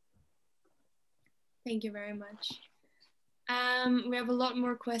 Thank you very much. We have a lot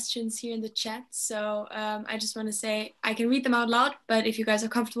more questions here in the chat, so I just want to say I can read them out loud, but if you guys are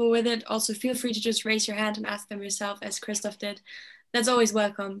comfortable with it, also feel free to just raise your hand and ask them yourself, as Christoph did. That's always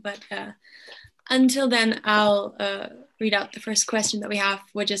welcome, but until then, I'll read out the first question that we have,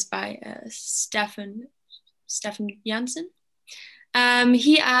 which is by Stefan Janssen.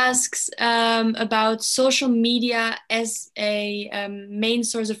 He asks about social media as a main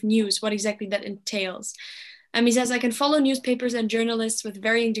source of news, what exactly that entails. He says, I can follow newspapers and journalists with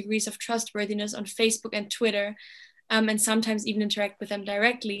varying degrees of trustworthiness on Facebook and Twitter, and sometimes even interact with them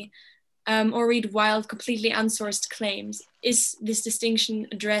directly, or read wild, completely unsourced claims. Is this distinction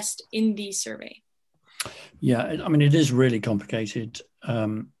addressed in the survey? Yeah, I mean, it is really complicated.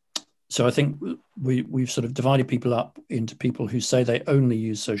 So I think we've sort of divided people up into people who say they only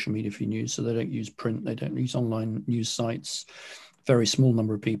use social media for news, so they don't use print, they don't use online news sites, very small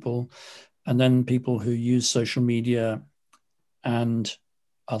number of people. And then people who use social media and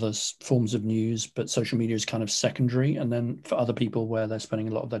other forms of news, but social media is kind of secondary. And then for other people where they're spending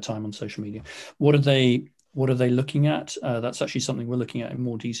a lot of their time on social media, what are they looking at? That's actually something we're looking at in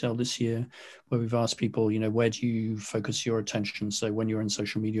more detail this year, where we've asked people, where do you focus your attention? So when you're in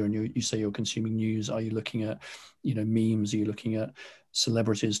social media and you say you're consuming news, are you looking at, memes? Are you looking at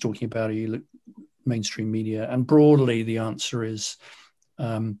celebrities talking about it? Mainstream media? And broadly, the answer is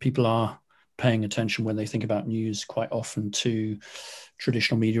people are paying attention when they think about news quite often to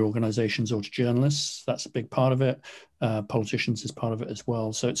traditional media organizations or to journalists. That's a big part of it. Politicians is part of it as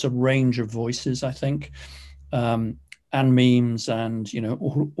well. So it's a range of voices, I think, and memes and,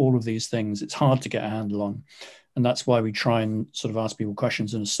 all of these things. It's hard to get a handle on. And that's why we try and sort of ask people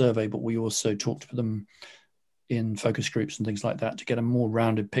questions in a survey, but we also talk to them in focus groups and things like that to get a more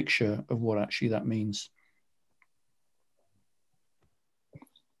rounded picture of what actually that means.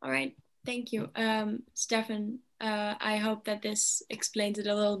 All right. Thank you, Stefan. I hope that this explains it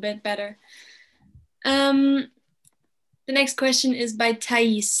a little bit better. The next question is by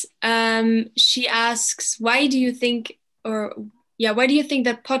Thais. She asks, why do you think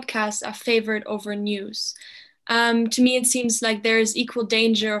that podcasts are favored over news? To me, it seems like there is equal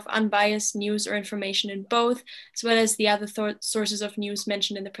danger of unbiased news or information in both, as well as the other sources of news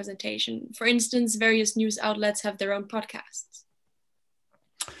mentioned in the presentation. For instance, various news outlets have their own podcasts.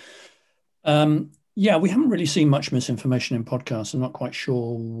 Yeah, we haven't really seen much misinformation in podcasts. I'm not quite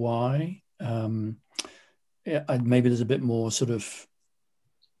sure why. Maybe there's a bit more sort of,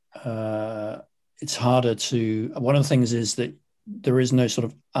 it's harder to, one of the things is that there is no sort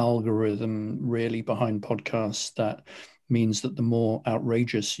of algorithm really behind podcasts that means that the more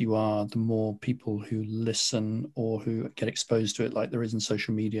outrageous you are, the more people who listen or who get exposed to it, like there is in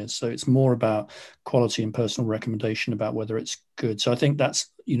social media. So it's more about quality and personal recommendation about whether it's good. So I think that's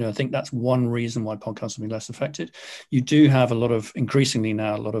one reason why podcasts have been less affected. You do have increasingly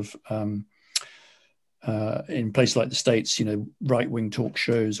now, a lot of in places like the States, right-wing talk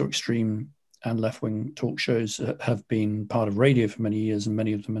shows or extreme and left-wing talk shows have been part of radio for many years, and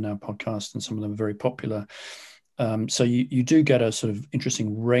many of them are now podcasts, and some of them are very popular. So you do get a sort of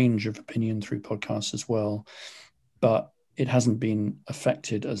interesting range of opinion through podcasts as well, but it hasn't been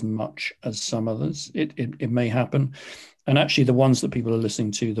affected as much as some others. It may happen. And actually the ones that people are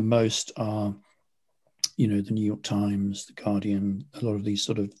listening to the most are, the New York Times, the Guardian, a lot of these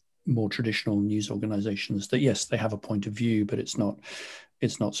sort of more traditional news organizations that, yes, they have a point of view, but it's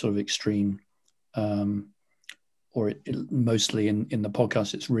not sort of extreme. Or mostly in the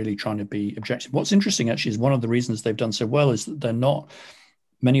podcast, it's really trying to be objective. What's interesting actually is one of the reasons they've done so well is that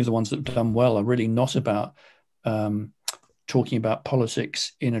many of the ones that have done well are really not about talking about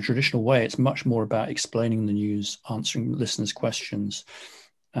politics in a traditional way. It's much more about explaining the news, answering listeners' questions,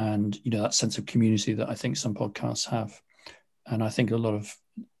 and that sense of community that I think some podcasts have. And I think a lot of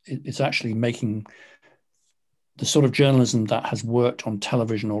it's actually making the sort of journalism that has worked on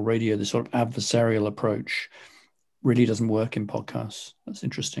television or radio, the sort of adversarial approach, really doesn't work in podcasts. That's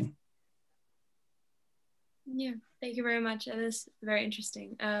interesting. Yeah, thank you very much. That is very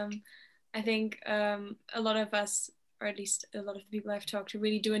interesting. I think a lot of us, or at least a lot of the people I've talked to,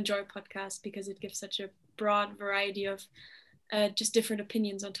 really do enjoy podcasts because it gives such a broad variety of just different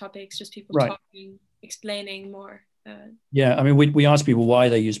opinions on topics, just people talking, explaining more. Yeah, I mean, we ask people why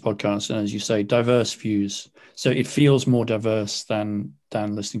they use podcasts, and as you say, diverse views. So it feels more diverse than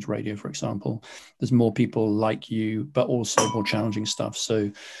listening to radio, for example. There's more people like you, but also more challenging stuff.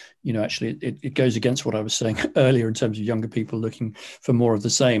 So, actually, it goes against what I was saying earlier in terms of younger people looking for more of the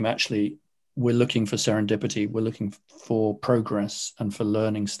same. Actually, we're looking for serendipity. We're looking for progress and for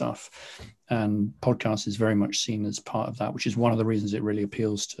learning stuff. And podcast is very much seen as part of that, which is one of the reasons it really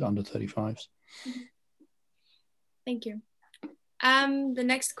appeals to under 35s. Mm-hmm. Thank you. The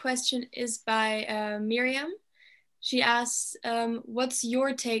next question is by Miriam. She asks, what's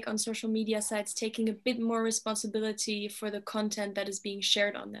your take on social media sites taking a bit more responsibility for the content that is being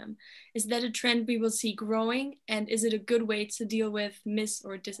shared on them? Is that a trend we will see growing? And is it a good way to deal with mis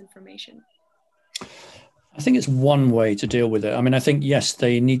or disinformation? I think it's one way to deal with it. I mean, I think, yes,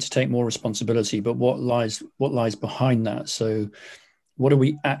 they need to take more responsibility, but what lies behind that? So what do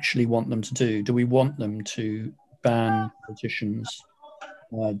we actually want them to do? Do we want them to ban politicians?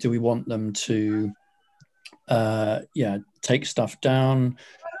 Do we want them to take stuff down?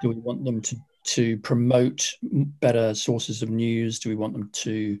 Do we want them to promote better sources of news? Do we want them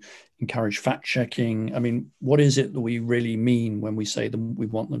to encourage fact checking? I mean, what is it that we really mean when we say that we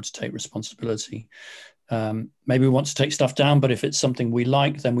want them to take responsibility? Maybe we want to take stuff down, but if it's something we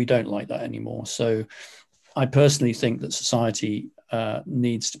like, then we don't like that anymore. So I personally think that society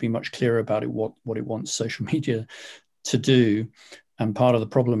needs to be much clearer about what it wants social media to do. And part of the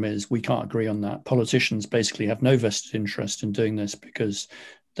problem is we can't agree on that. Politicians basically have no vested interest in doing this because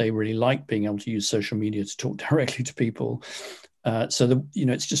they really like being able to use social media to talk directly to people.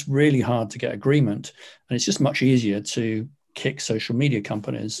 It's just really hard to get agreement. And it's just much easier to kick social media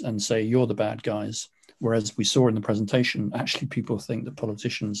companies and say, you're the bad guys. Whereas we saw in the presentation, actually people think that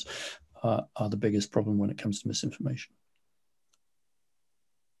politicians are the biggest problem when it comes to misinformation.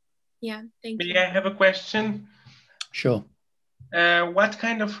 Yeah, thank you. May I have a question? Sure. What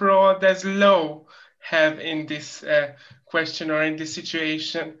kind of role does law have in this question or in this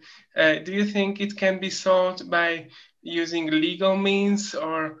situation? Do you think it can be solved by using legal means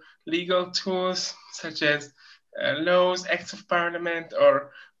or legal tools such as laws, acts of parliament,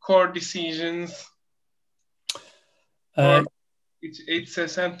 or court decisions? Or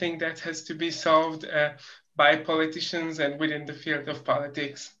it's something that has to be solved by politicians and within the field of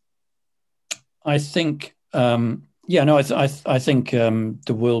politics? I think I think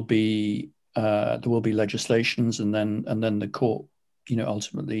there will be legislations, and then the court,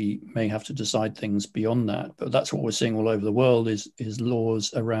 ultimately may have to decide things beyond that. But that's what we're seeing all over the world is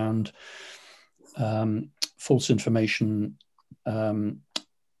laws around false information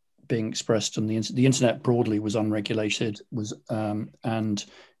being expressed on the internet broadly was unregulated, and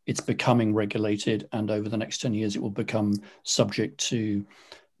it's becoming regulated, and over the next 10 years it will become subject to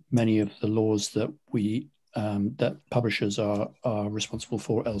many of the laws that that publishers are responsible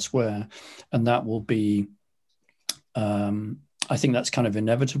for elsewhere. And that will be I think that's kind of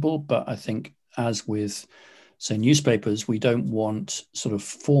inevitable, but I think, as with, say, newspapers, we don't want sort of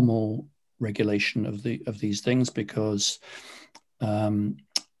formal regulation of these things, because we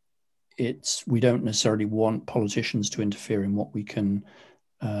don't necessarily want politicians to interfere in what we can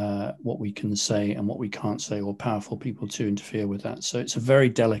say and what we can't say, or powerful people to interfere with that. So it's a very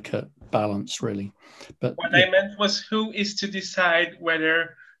delicate balance, really. But what I meant was, who is to decide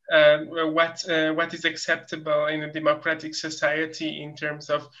whether what is acceptable in a democratic society in terms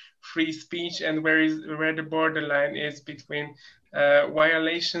of free speech, and where the borderline is between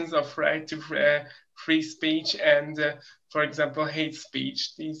violations of right to free speech and, for example, hate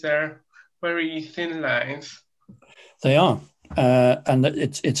speech. These are very thin lines. They are. And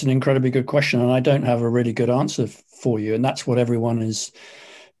it's an incredibly good question, and I don't have a really good answer for you. And that's what everyone is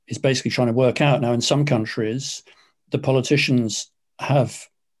basically trying to work out now. In some countries, the politicians have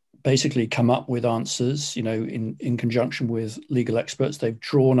basically come up with answers, in conjunction with legal experts. They've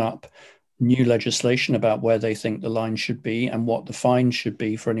drawn up new legislation about where they think the line should be and what the fine should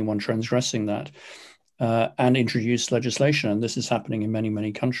be for anyone transgressing that, and introduced legislation. And this is happening in many,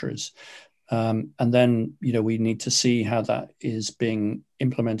 many countries. And then, we need to see how that is being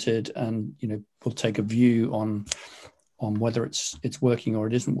implemented, and, we'll take a view on whether it's working or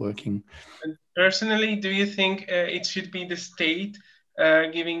it isn't working. And personally, do you think it should be the state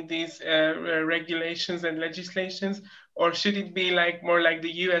giving these regulations and legislations, or should it be more like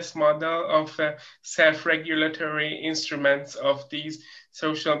the US model of self-regulatory instruments of these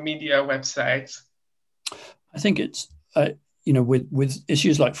social media websites? I think it's with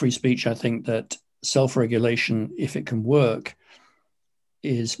issues like free speech, I think that self-regulation, if it can work,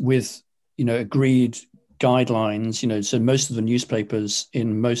 is with agreed guidelines. So most of the newspapers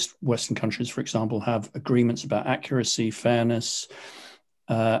in most Western countries, for example, have agreements about accuracy, fairness,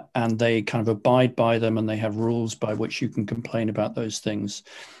 and they kind of abide by them, and they have rules by which you can complain about those things.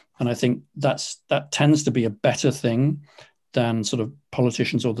 And I think that tends to be a better thing than sort of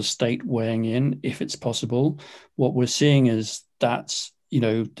politicians or the state weighing in, if it's possible. What we're seeing is that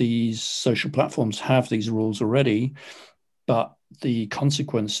these social platforms have these rules already, but the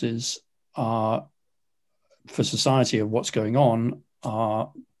consequences are, for society, of what's going on are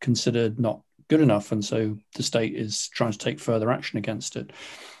considered not good enough, and so the state is trying to take further action against it.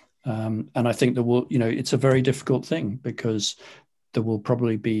 And I think it's a very difficult thing, because there will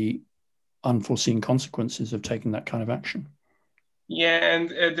probably be unforeseen consequences of taking that kind of action. Yeah,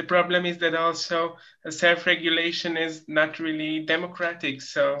 and the problem is that also self-regulation is not really democratic.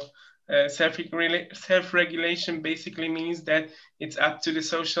 So self-regulation basically means that it's up to the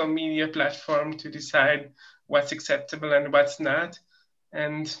social media platform to decide what's acceptable and what's not.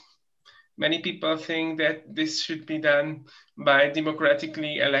 And many people think that this should be done by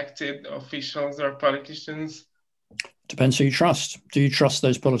democratically elected officials or politicians. depends who you trust. Do you trust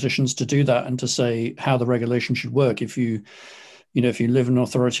those politicians to do that and to say how the regulation should work? If you live in an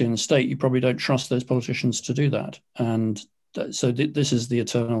authoritarian state, you probably don't trust those politicians to do that. And so this is the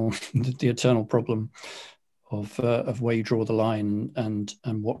eternal problem of where you draw the line and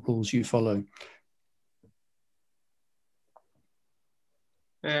what rules you follow.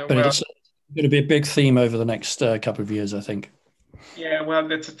 But it's going to be a big theme over the next couple of years, I think. Yeah, well,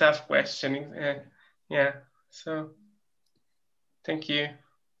 that's a tough question. Yeah, so thank you.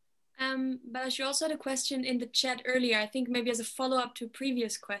 Balázs, you also had a question in the chat earlier, I think maybe as a follow-up to a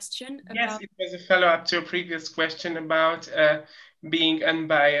previous question. Yes, it was a follow-up to a previous question about being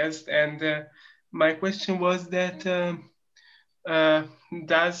unbiased. And my question was that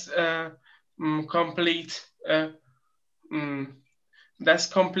does complete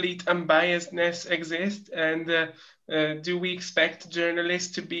unbiasedness exist? And do we expect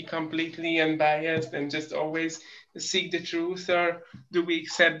journalists to be completely unbiased and just always seek the truth, or do we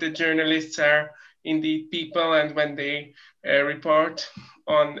accept that journalists are indeed people, and when they report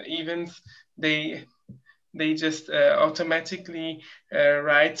on events, they just automatically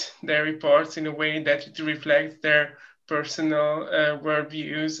write their reports in a way that it reflects their personal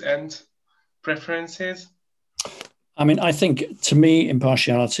worldviews and preferences? I mean, I think, to me,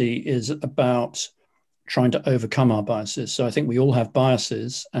 impartiality is about trying to overcome our biases. So I think we all have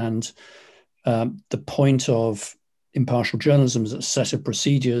biases, and the point of impartial journalism is a set of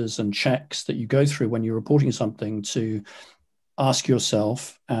procedures and checks that you go through when you're reporting something, to ask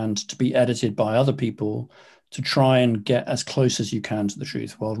yourself and to be edited by other people to try and get as close as you can to the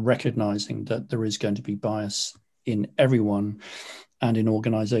truth, while recognizing that there is going to be bias in everyone and in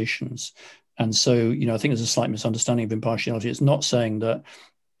organizations. And so, I think there's a slight misunderstanding of impartiality. It's not saying that,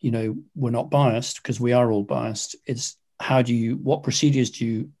 we're not biased, because we are all biased. It's what procedures do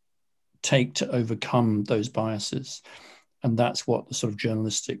you take to overcome those biases? And that's what the sort of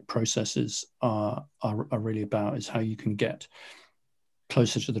journalistic processes are really about, is how you can get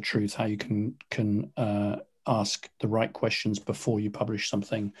closer to the truth, how you can ask the right questions before you publish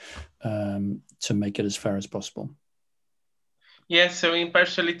something, to make it as fair as possible. Yes, so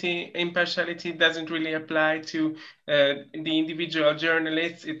impartiality doesn't really apply to the individual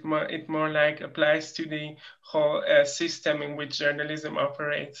journalists. It more like applies to the whole system in which journalism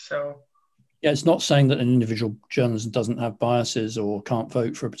operates. So yeah, it's not saying that an individual journalist doesn't have biases or can't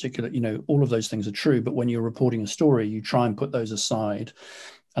vote for a particular, all of those things are true. But when you're reporting a story, you try and put those aside,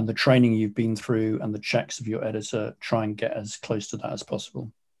 and the training you've been through and the checks of your editor, try and get as close to that as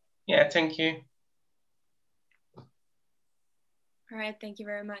possible. Yeah, thank you. All right, thank you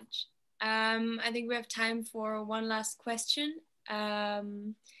very much. I think we have time for one last question.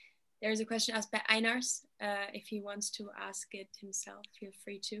 There's a question asked by Einars. If he wants to ask it himself, feel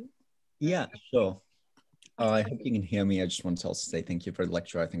free to. Yeah, sure. I hope you can hear me. I just want to also say thank you for the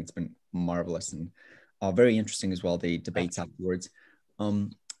lecture. I think it's been marvelous and very interesting as well, the debates afterwards.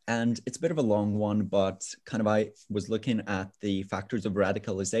 And it's a bit of a long one, but I was looking at the factors of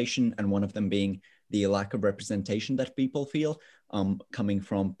radicalization, and one of them being the lack of representation that people feel coming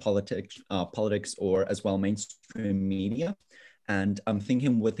from politics or as well mainstream media. And I'm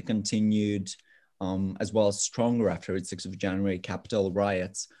thinking with the continued, as well as stronger after the 6th of January Capitol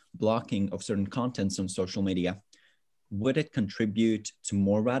riots, blocking of certain contents on social media, would it contribute to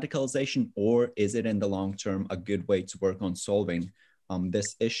more radicalization, or is it in the long term a good way to work on solving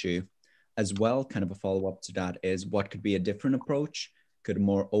this issue? As well, kind of a follow-up to that is, what could be a different approach? Could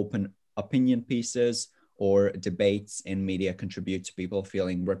more open opinion pieces or debates in media contribute to people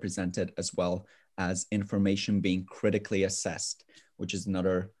feeling represented, as well as information being critically assessed, which is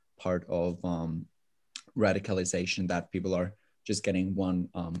another part of radicalization, that people are just getting one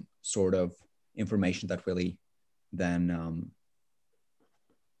sort of information that really then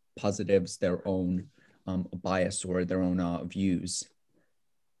positives their own bias or their own views?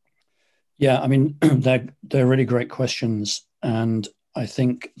 Yeah, I mean, they're really great questions. And I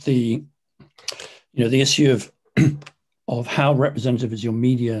think the issue of how representative is your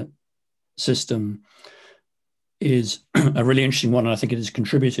media system is a really interesting one. And I think it has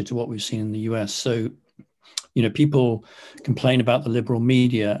contributed to what we've seen in the US. So, people complain about the liberal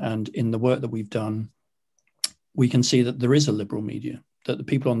media, and in the work that we've done, we can see that there is a liberal media, that the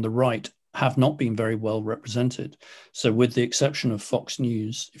people on the right have not been very well represented. So with the exception of Fox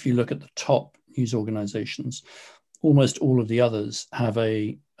News, if you look at the top news organizations, almost all of the others have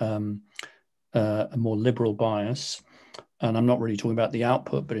a more liberal bias. And I'm not really talking about the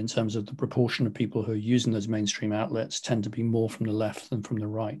output, but in terms of the proportion of people who are using those mainstream outlets tend to be more from the left than from the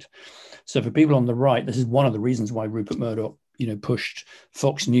right. So for people on the right, this is one of the reasons why Rupert Murdoch, pushed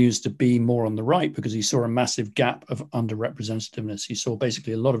Fox News to be more on the right because he saw a massive gap of underrepresentativeness. He saw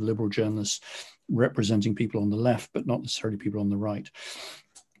basically a lot of liberal journalists representing people on the left, but not necessarily people on the right.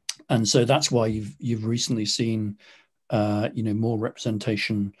 And so that's why you've recently seen more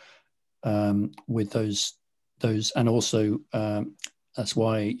representation with those, and also that's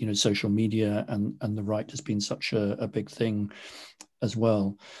why social media and the right has been such a big thing as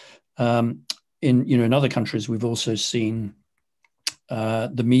well. In other countries, we've also seen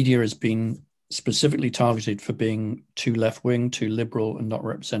the media has been specifically targeted for being too left-wing, too liberal, and not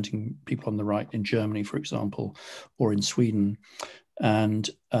representing people on the right, in Germany, for example, or in Sweden. And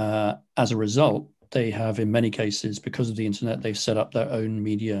as a result, they have, in many cases, because of the internet, they've set up their own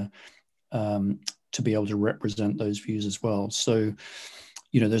media to be able to represent those views as well. So,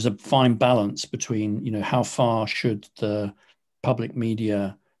 there's a fine balance between, how far should the public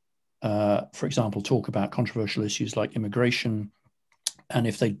media, for example, talk about controversial issues like immigration, and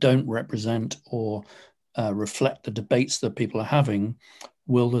if they don't represent or reflect the debates that people are having,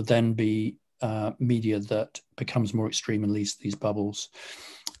 will there then be media that becomes more extreme and leads to these bubbles?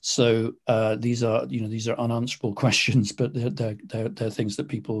 So these are unanswerable questions, but they're things that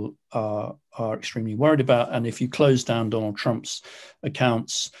people are extremely worried about. And if you close down Donald Trump's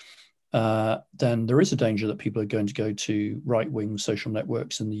accounts, then there is a danger that people are going to go to right-wing social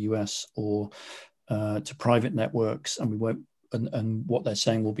networks in the US or to private networks, and we won't. And what they're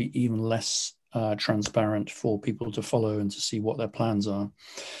saying will be even less transparent for people to follow and to see what their plans are.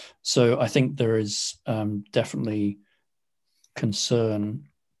 So I think there is definitely concern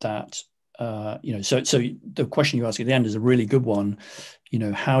that, so the question you ask at the end is a really good one.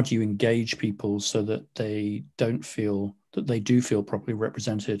 How do you engage people so that they do feel properly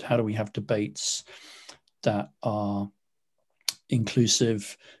represented? How do we have debates that are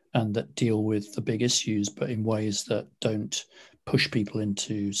inclusive and that deal with the big issues, but in ways that don't push people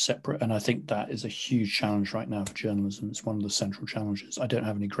into separate? And I think that is a huge challenge right now for journalism. It's one of the central challenges. I don't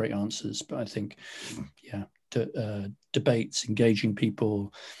have any great answers, but I think, debates, engaging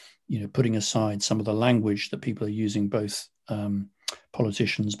people, putting aside some of the language that people are using, both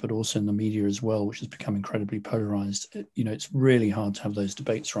politicians, but also in the media as well, which has become incredibly polarized. It's really hard to have those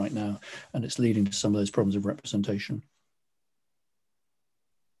debates right now, and it's leading to some of those problems of representation.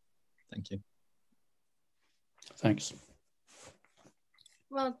 Thank you. Thanks.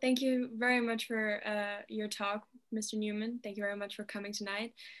 Well, thank you very much for your talk, Mr. Newman. Thank you very much for coming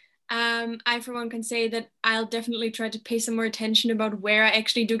tonight. I, for one, can say that I'll definitely try to pay some more attention about where I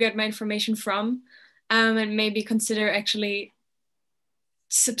actually do get my information from, and maybe consider actually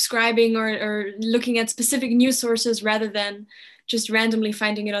subscribing or looking at specific news sources rather than just randomly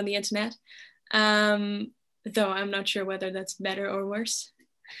finding it on the internet. Though I'm not sure whether that's better or worse.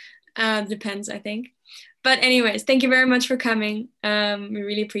 Depends, I think. But anyways, thank you very much for coming. We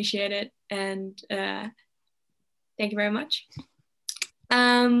really appreciate it. And thank you very much.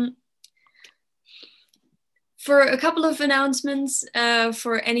 For a couple of announcements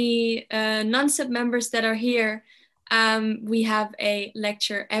for any non-SIB members that are here, we have a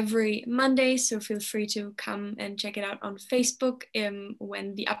lecture every Monday, so feel free to come and check it out on Facebook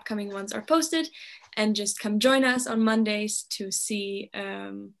when the upcoming ones are posted, and just come join us on Mondays to see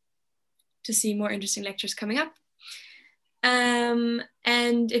more interesting lectures coming up. And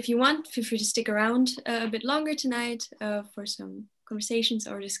if you want, feel free to stick around a bit longer tonight for some conversations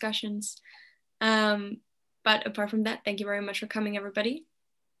or discussions. But apart from that, thank you very much for coming, everybody.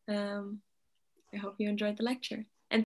 I hope you enjoyed the lecture.